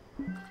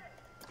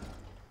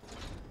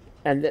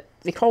 And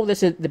they call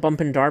this the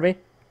Bumpin' Derby,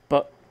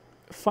 but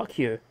fuck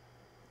you.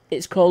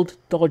 It's called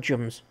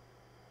Dodgems.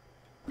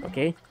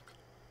 Okay?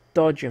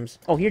 Dodgems.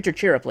 Oh, here's your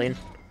chaeroplane,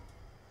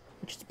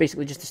 which is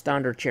basically just a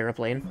standard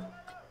chaeroplane.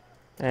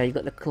 You've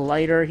got the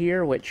Collider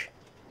here, which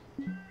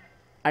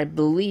I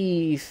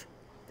believe...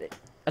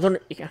 I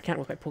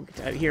can't quite poke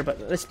it out here,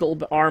 but this little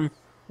bit arm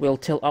will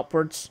tilt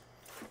upwards,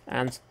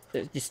 and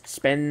it just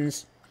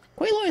spins.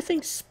 Quite a lot of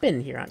things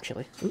spin here,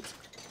 actually. Oops.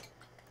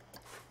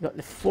 You've got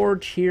the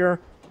Forge here,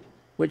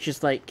 which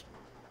is like...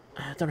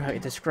 I don't know how to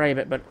describe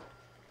it, but...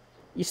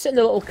 You sit in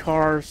the little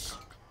cars...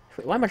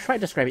 Wait, why am I trying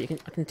to describe it?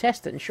 I can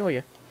test it and show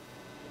you.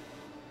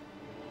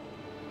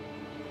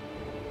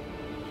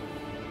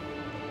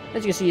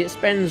 As you can see, it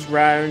spins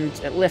round,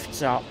 it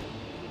lifts up,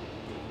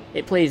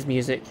 it plays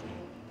music.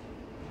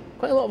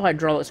 Quite a lot of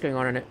hydraulics going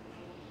on in it.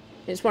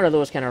 It's one of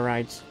those kind of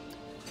rides.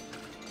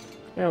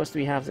 What else do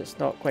we have that's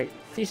not quite...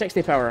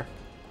 360 power.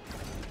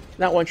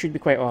 That one should be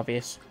quite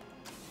obvious.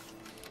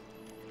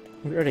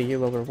 Get rid of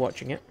you while we're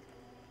watching it.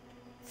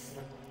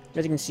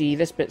 As you can see,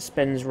 this bit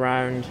spins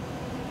round.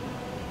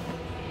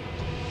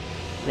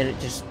 Then it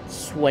just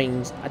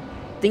swings. I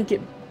think it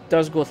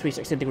does go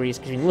 360 degrees,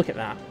 because you can look at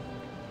that.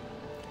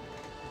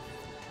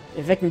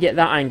 If I can get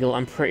that angle,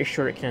 I'm pretty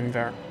sure it can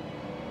invert.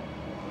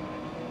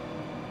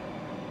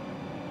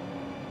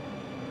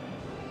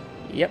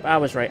 Yep, I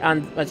was right.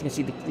 And as you can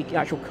see, the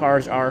actual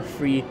cars are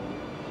free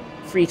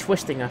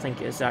twisting, I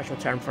think is the actual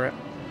term for it.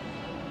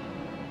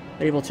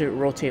 They're able to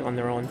rotate on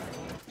their own.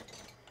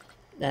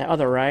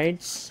 Other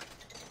rides.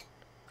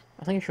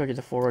 I think I showed you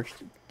the Forge.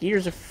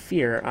 Gears of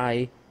Fear,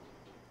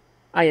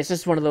 yes, this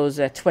is one of those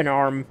twin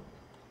arm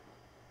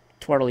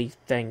twirly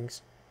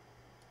things.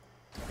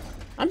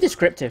 I'm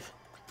descriptive.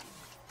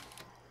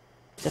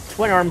 It's a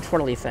twin arm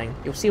twirly thing.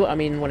 You'll see what I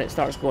mean when it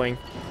starts going.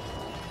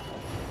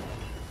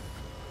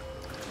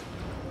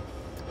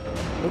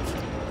 Oops.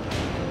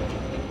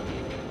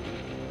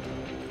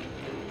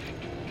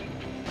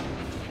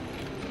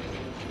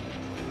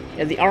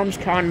 Yeah, the arms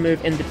can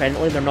move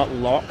independently, they're not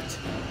locked.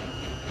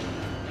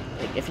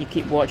 Like, if you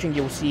keep watching,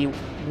 you'll see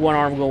one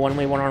arm go one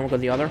way, one arm go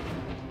the other.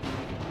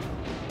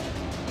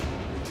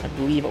 I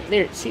believe... Oh,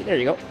 there, see, there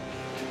you go.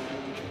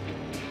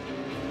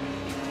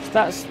 So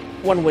that's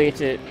one way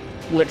to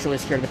literally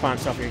scare the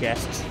pants off your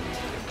guests.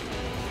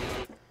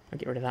 I'll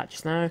get rid of that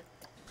just now.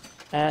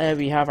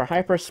 We have our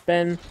hyper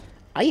spin.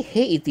 I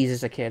hated these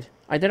as a kid.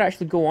 I did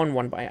actually go on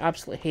one, but I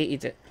absolutely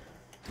hated it.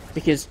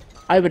 Because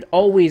I would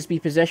always be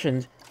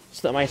positioned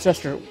so that my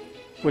sister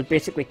would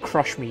basically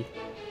crush me.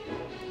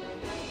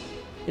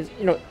 Because,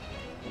 you know,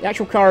 the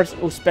actual cars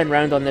will spin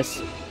round on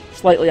this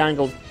slightly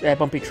angled,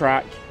 bumpy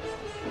track.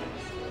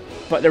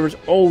 But there was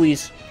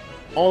always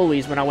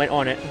when I went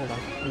on it... Hold on,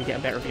 let me get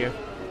a better view.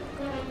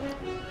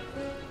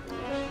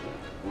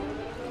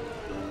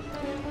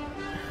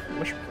 I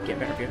wish I could get a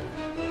better view.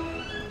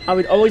 I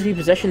would always be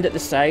positioned at the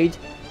side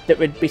that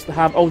would basically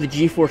have all the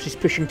G-forces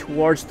pushing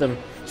towards them.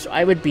 So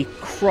I would be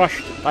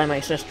crushed by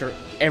my sister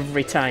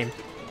every time.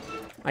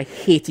 I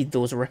hated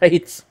those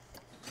rides.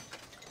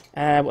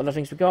 What other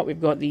things we got?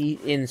 We've got the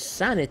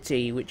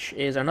Insanity, which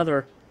is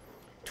another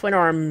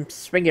twin-arm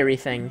swingery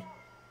thing.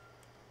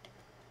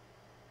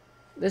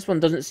 This one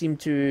doesn't seem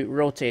to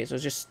rotate, so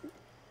it's just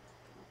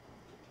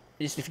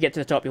if you get to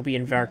the top, you'll be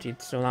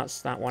inverted. So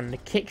that's that one. The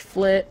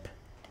kickflip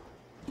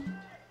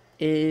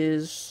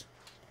is...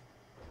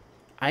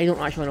 I don't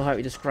actually know how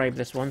to describe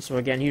this one, so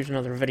again, here's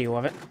another video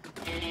of it.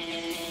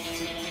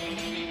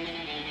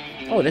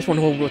 Oh, this one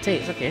whole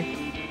rotates, okay.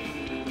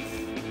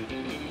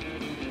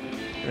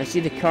 And I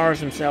see the cars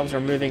themselves are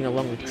moving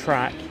along the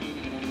track.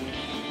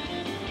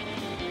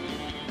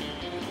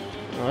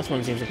 Oh, this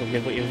one seems like a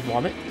good way to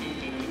vomit.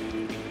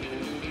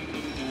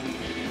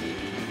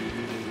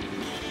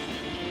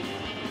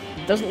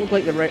 It doesn't look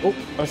like the right... Oh,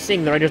 I was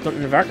saying the riders don't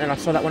invert, and I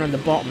saw that one on the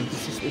bottom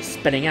just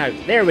spinning out.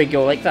 There we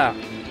go, like that.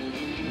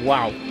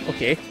 Wow,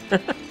 okay.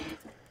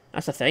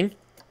 That's a thing.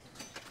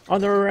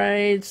 Other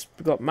rides,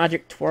 we've got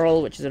Magic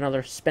Twirl, which is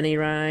another spinny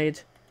ride.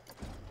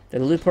 The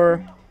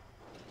Looper.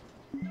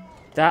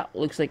 That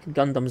looks like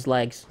Gundam's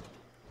legs.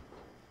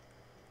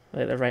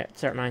 Like the right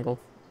certain angle.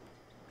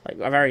 Like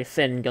a very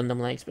thin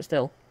Gundam legs, but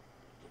still.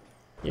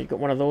 You've got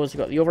one of those. You've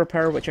got the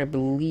Overpower, which I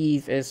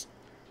believe is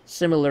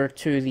similar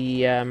to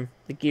the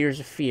Gears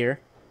of Fear.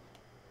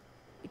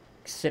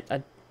 Except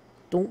I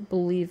don't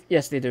believe...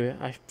 Yes, they do.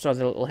 I saw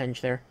the little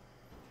hinge there.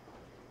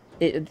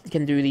 It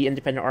can do the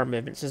independent arm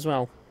movements as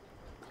well.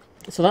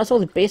 So that's all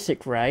the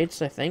basic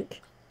rides, I think.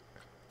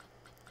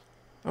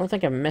 I don't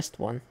think I've missed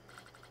one.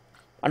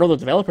 I know the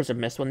developers have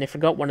missed one. They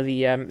forgot one of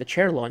the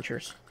chair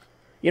launchers.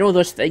 You know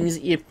those things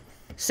that you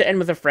sit in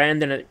with a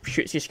friend and it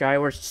shoots you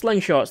skywards?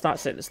 Slingshots,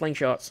 that's it, the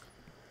slingshots.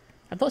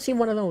 I've not seen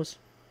one of those.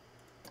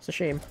 It's a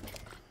shame.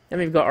 Then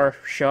we've got our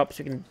shops.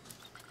 We can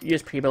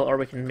use pre-built or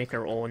we can make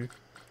our own.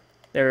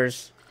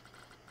 There's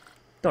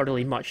not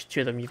really much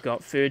to them. You've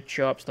got food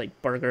shops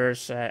like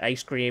burgers,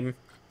 ice cream.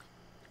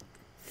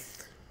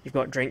 You've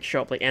got drink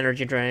shop like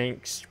energy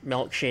drinks,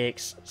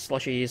 milkshakes,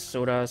 slushies,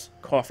 sodas,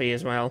 coffee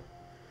as well.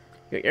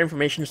 You've got your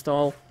information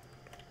stall.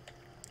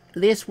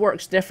 This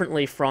works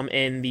differently from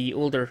in the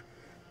older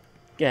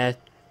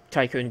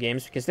Tycoon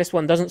games because this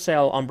one doesn't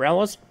sell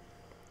umbrellas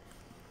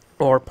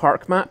or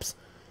park maps.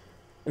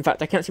 In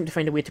fact, I can't seem to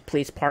find a way to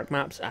place park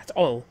maps at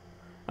all.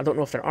 I don't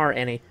know if there are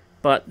any,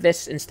 but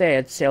this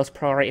instead sells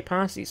priority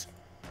passes.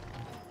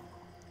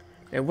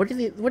 Now, what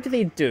do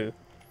they do?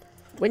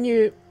 When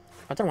you...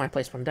 I don't know why I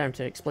placed one down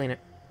to explain it.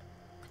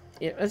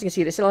 Yeah, as you can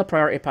see, they sell a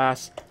priority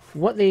pass.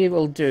 What they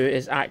will do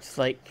is act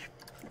like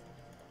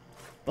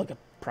a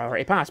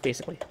priority pass,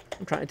 basically.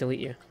 I'm trying to delete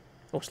you.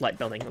 Oh, select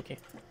building, okay.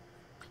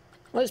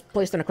 Let's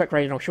place down a quick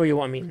ride and I'll show you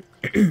what I mean.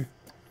 Oh,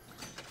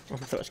 I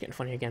thought it was getting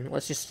funny again.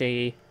 Let's just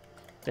say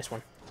this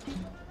one.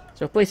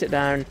 So place it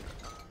down,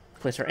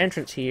 place our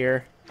entrance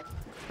here,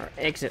 our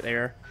exit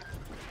there,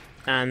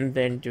 and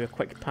then do a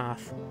quick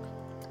path.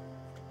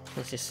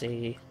 Let's just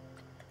say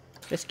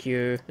this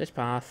queue, this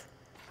path,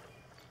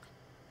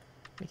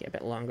 make it a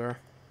bit longer,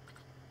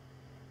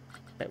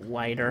 a bit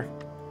wider.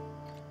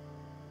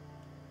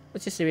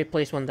 Let's just say we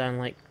place one down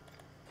like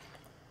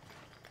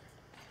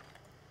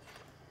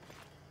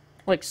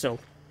so.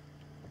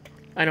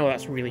 I know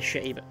that's really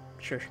shitty, but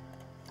sure.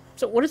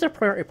 So what does our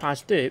priority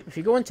pass do? If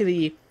you go into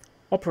the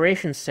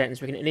operations settings,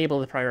 we can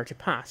enable the priority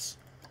pass.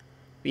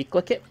 We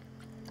click it,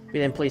 we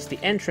then place the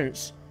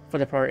entrance for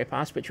the priority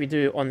pass, which we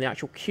do on the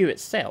actual queue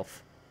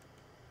itself.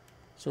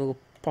 So we'll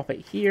pop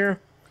it here,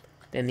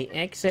 then the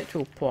exit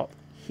will pop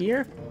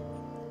here.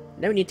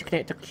 Now we need to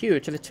connect a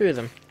queue to the two of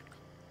them.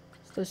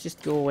 So let's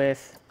just go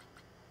with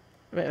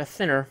a bit of a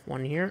thinner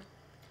one here.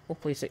 We'll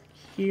place it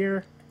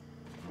here.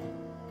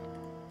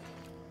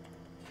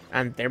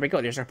 And there we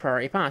go, there's our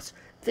priority pass.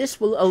 This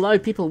will allow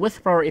people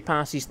with priority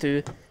passes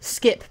to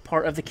skip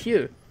part of the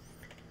queue.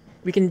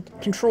 We can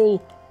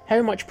control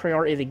how much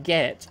priority they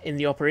get in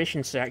the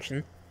operations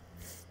section.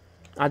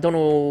 I don't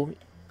know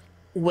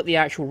what the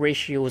actual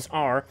ratios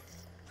are,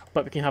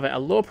 but we can have it a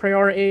low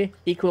priority,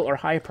 equal or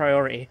high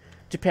priority,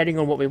 depending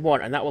on what we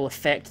want, and that will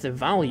affect the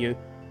value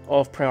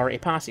of priority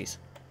passes.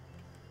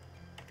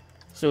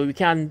 So we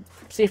can,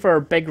 say for our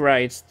big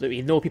rides that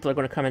we know people are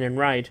going to come in and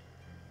ride,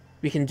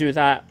 we can do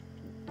that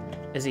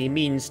as a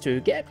means to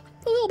get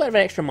a little bit of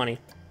extra money.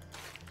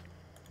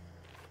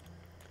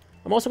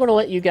 I'm also going to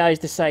let you guys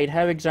decide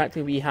how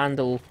exactly we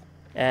handle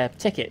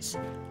tickets.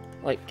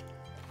 Like,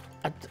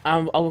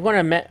 I'm going to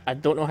admit, I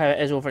don't know how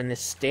it is over in the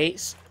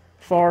States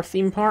for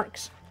theme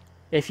parks,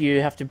 if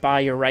you have to buy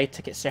your ride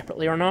ticket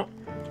separately or not.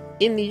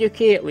 In the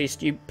UK, at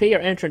least, you pay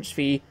your entrance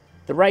fee,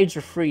 the rides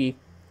are free,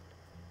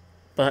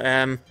 but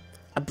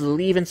I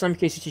believe in some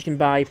cases you can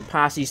buy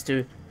passes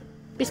to,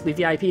 basically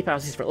VIP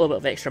passes for a little bit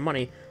of extra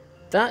money.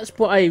 That's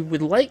what I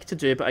would like to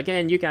do, but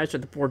again, you guys are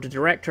the board of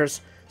directors,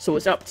 so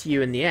it's up to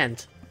you in the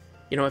end.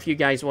 You know, if you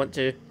guys want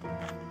to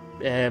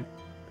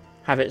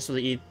have it so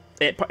that you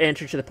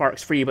enter to the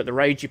park's free, but the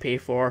rides you pay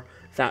for,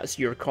 that's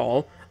your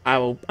call.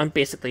 I'm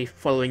basically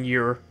following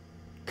your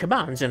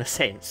commands in a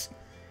sense,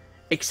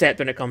 except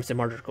when it comes to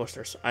murder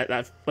coasters. Like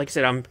I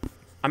said,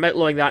 I'm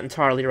outlawing that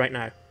entirely right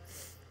now.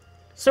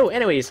 So,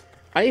 anyways,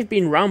 I've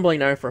been rambling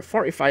now for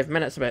 45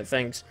 minutes about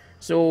things.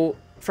 So,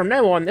 from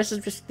now on, this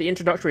is just the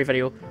introductory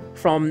video.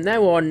 From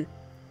now on,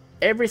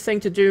 everything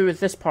to do with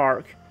this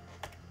park,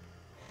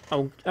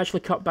 I'll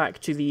actually cut back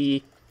to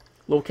the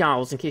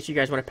locales in case you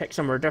guys want to pick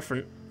somewhere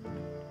different.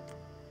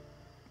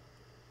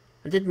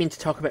 I did mean to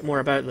talk a bit more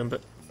about them,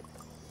 but,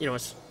 you know,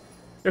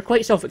 they're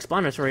quite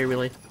self-explanatory,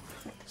 really.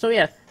 So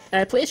yeah,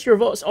 place your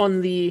votes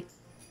on the...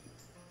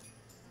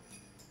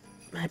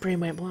 My brain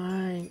went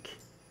blank.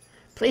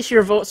 Place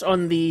your votes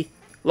on the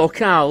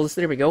locales,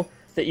 there we go,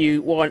 that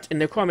you want in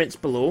the comments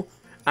below,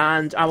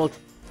 and I will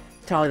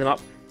tally them up.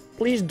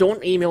 Please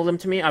don't email them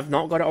to me, I've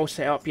not got it all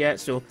set up yet,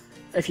 so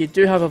if you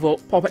do have a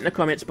vote, pop it in the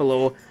comments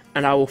below,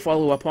 and I will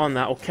follow up on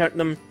that. I'll count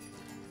them.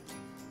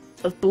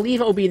 I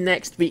believe it will be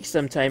next week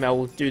sometime I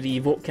will do the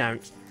vote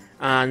count,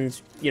 and,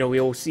 you know,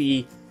 we'll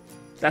see,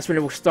 that's when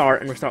it will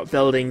start, and we'll start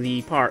building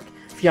the park.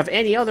 If you have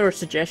any other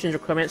suggestions or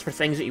comments for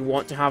things that you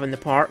want to have in the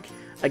park,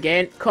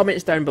 again,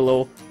 comments down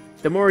below.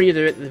 The more you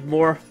do it, the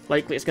more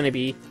likely it's going to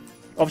be.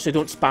 Obviously,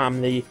 don't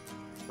spam the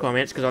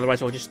comments, because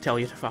otherwise I'll just tell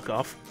you to fuck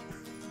off.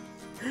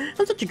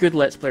 I'm such a good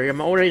Let's Player, I'm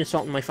already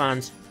insulting my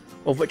fans,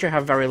 of which I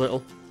have very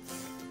little.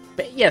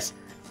 But yes,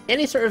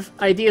 any sort of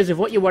ideas of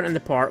what you want in the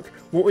park,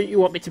 what you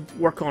want me to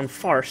work on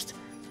first,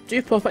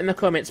 do pop it in the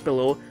comments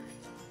below.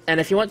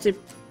 And if you want to,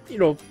 you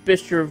know,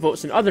 boost your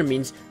votes in other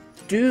means,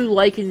 do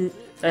like the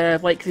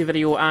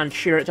video and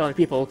share it to other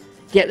people.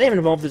 Get them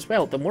involved as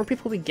well. The more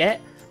people we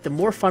get, the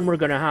more fun we're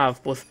going to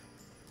have. Both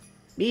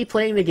me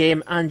playing the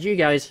game and you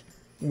guys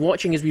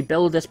watching as we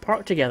build this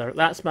park together.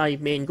 That's my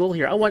main goal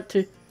here. I want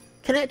to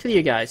connect with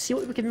you guys, see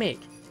what we can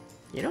make.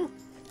 You know?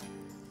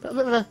 A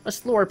bit of a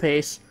slower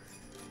pace.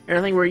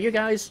 Anything where you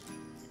guys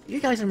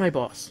are my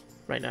boss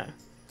right now.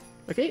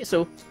 Okay,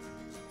 so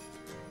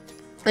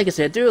like I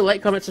said, do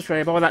like, comment,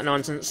 subscribe, all that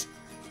nonsense,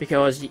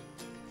 because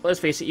let's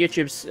face it,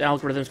 YouTube's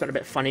algorithm's got a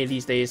bit funny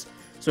these days.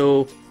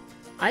 So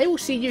I will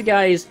see you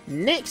guys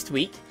next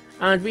week,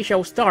 and we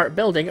shall start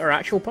building our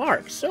actual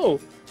park. So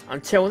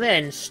until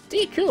then,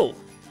 stay cool.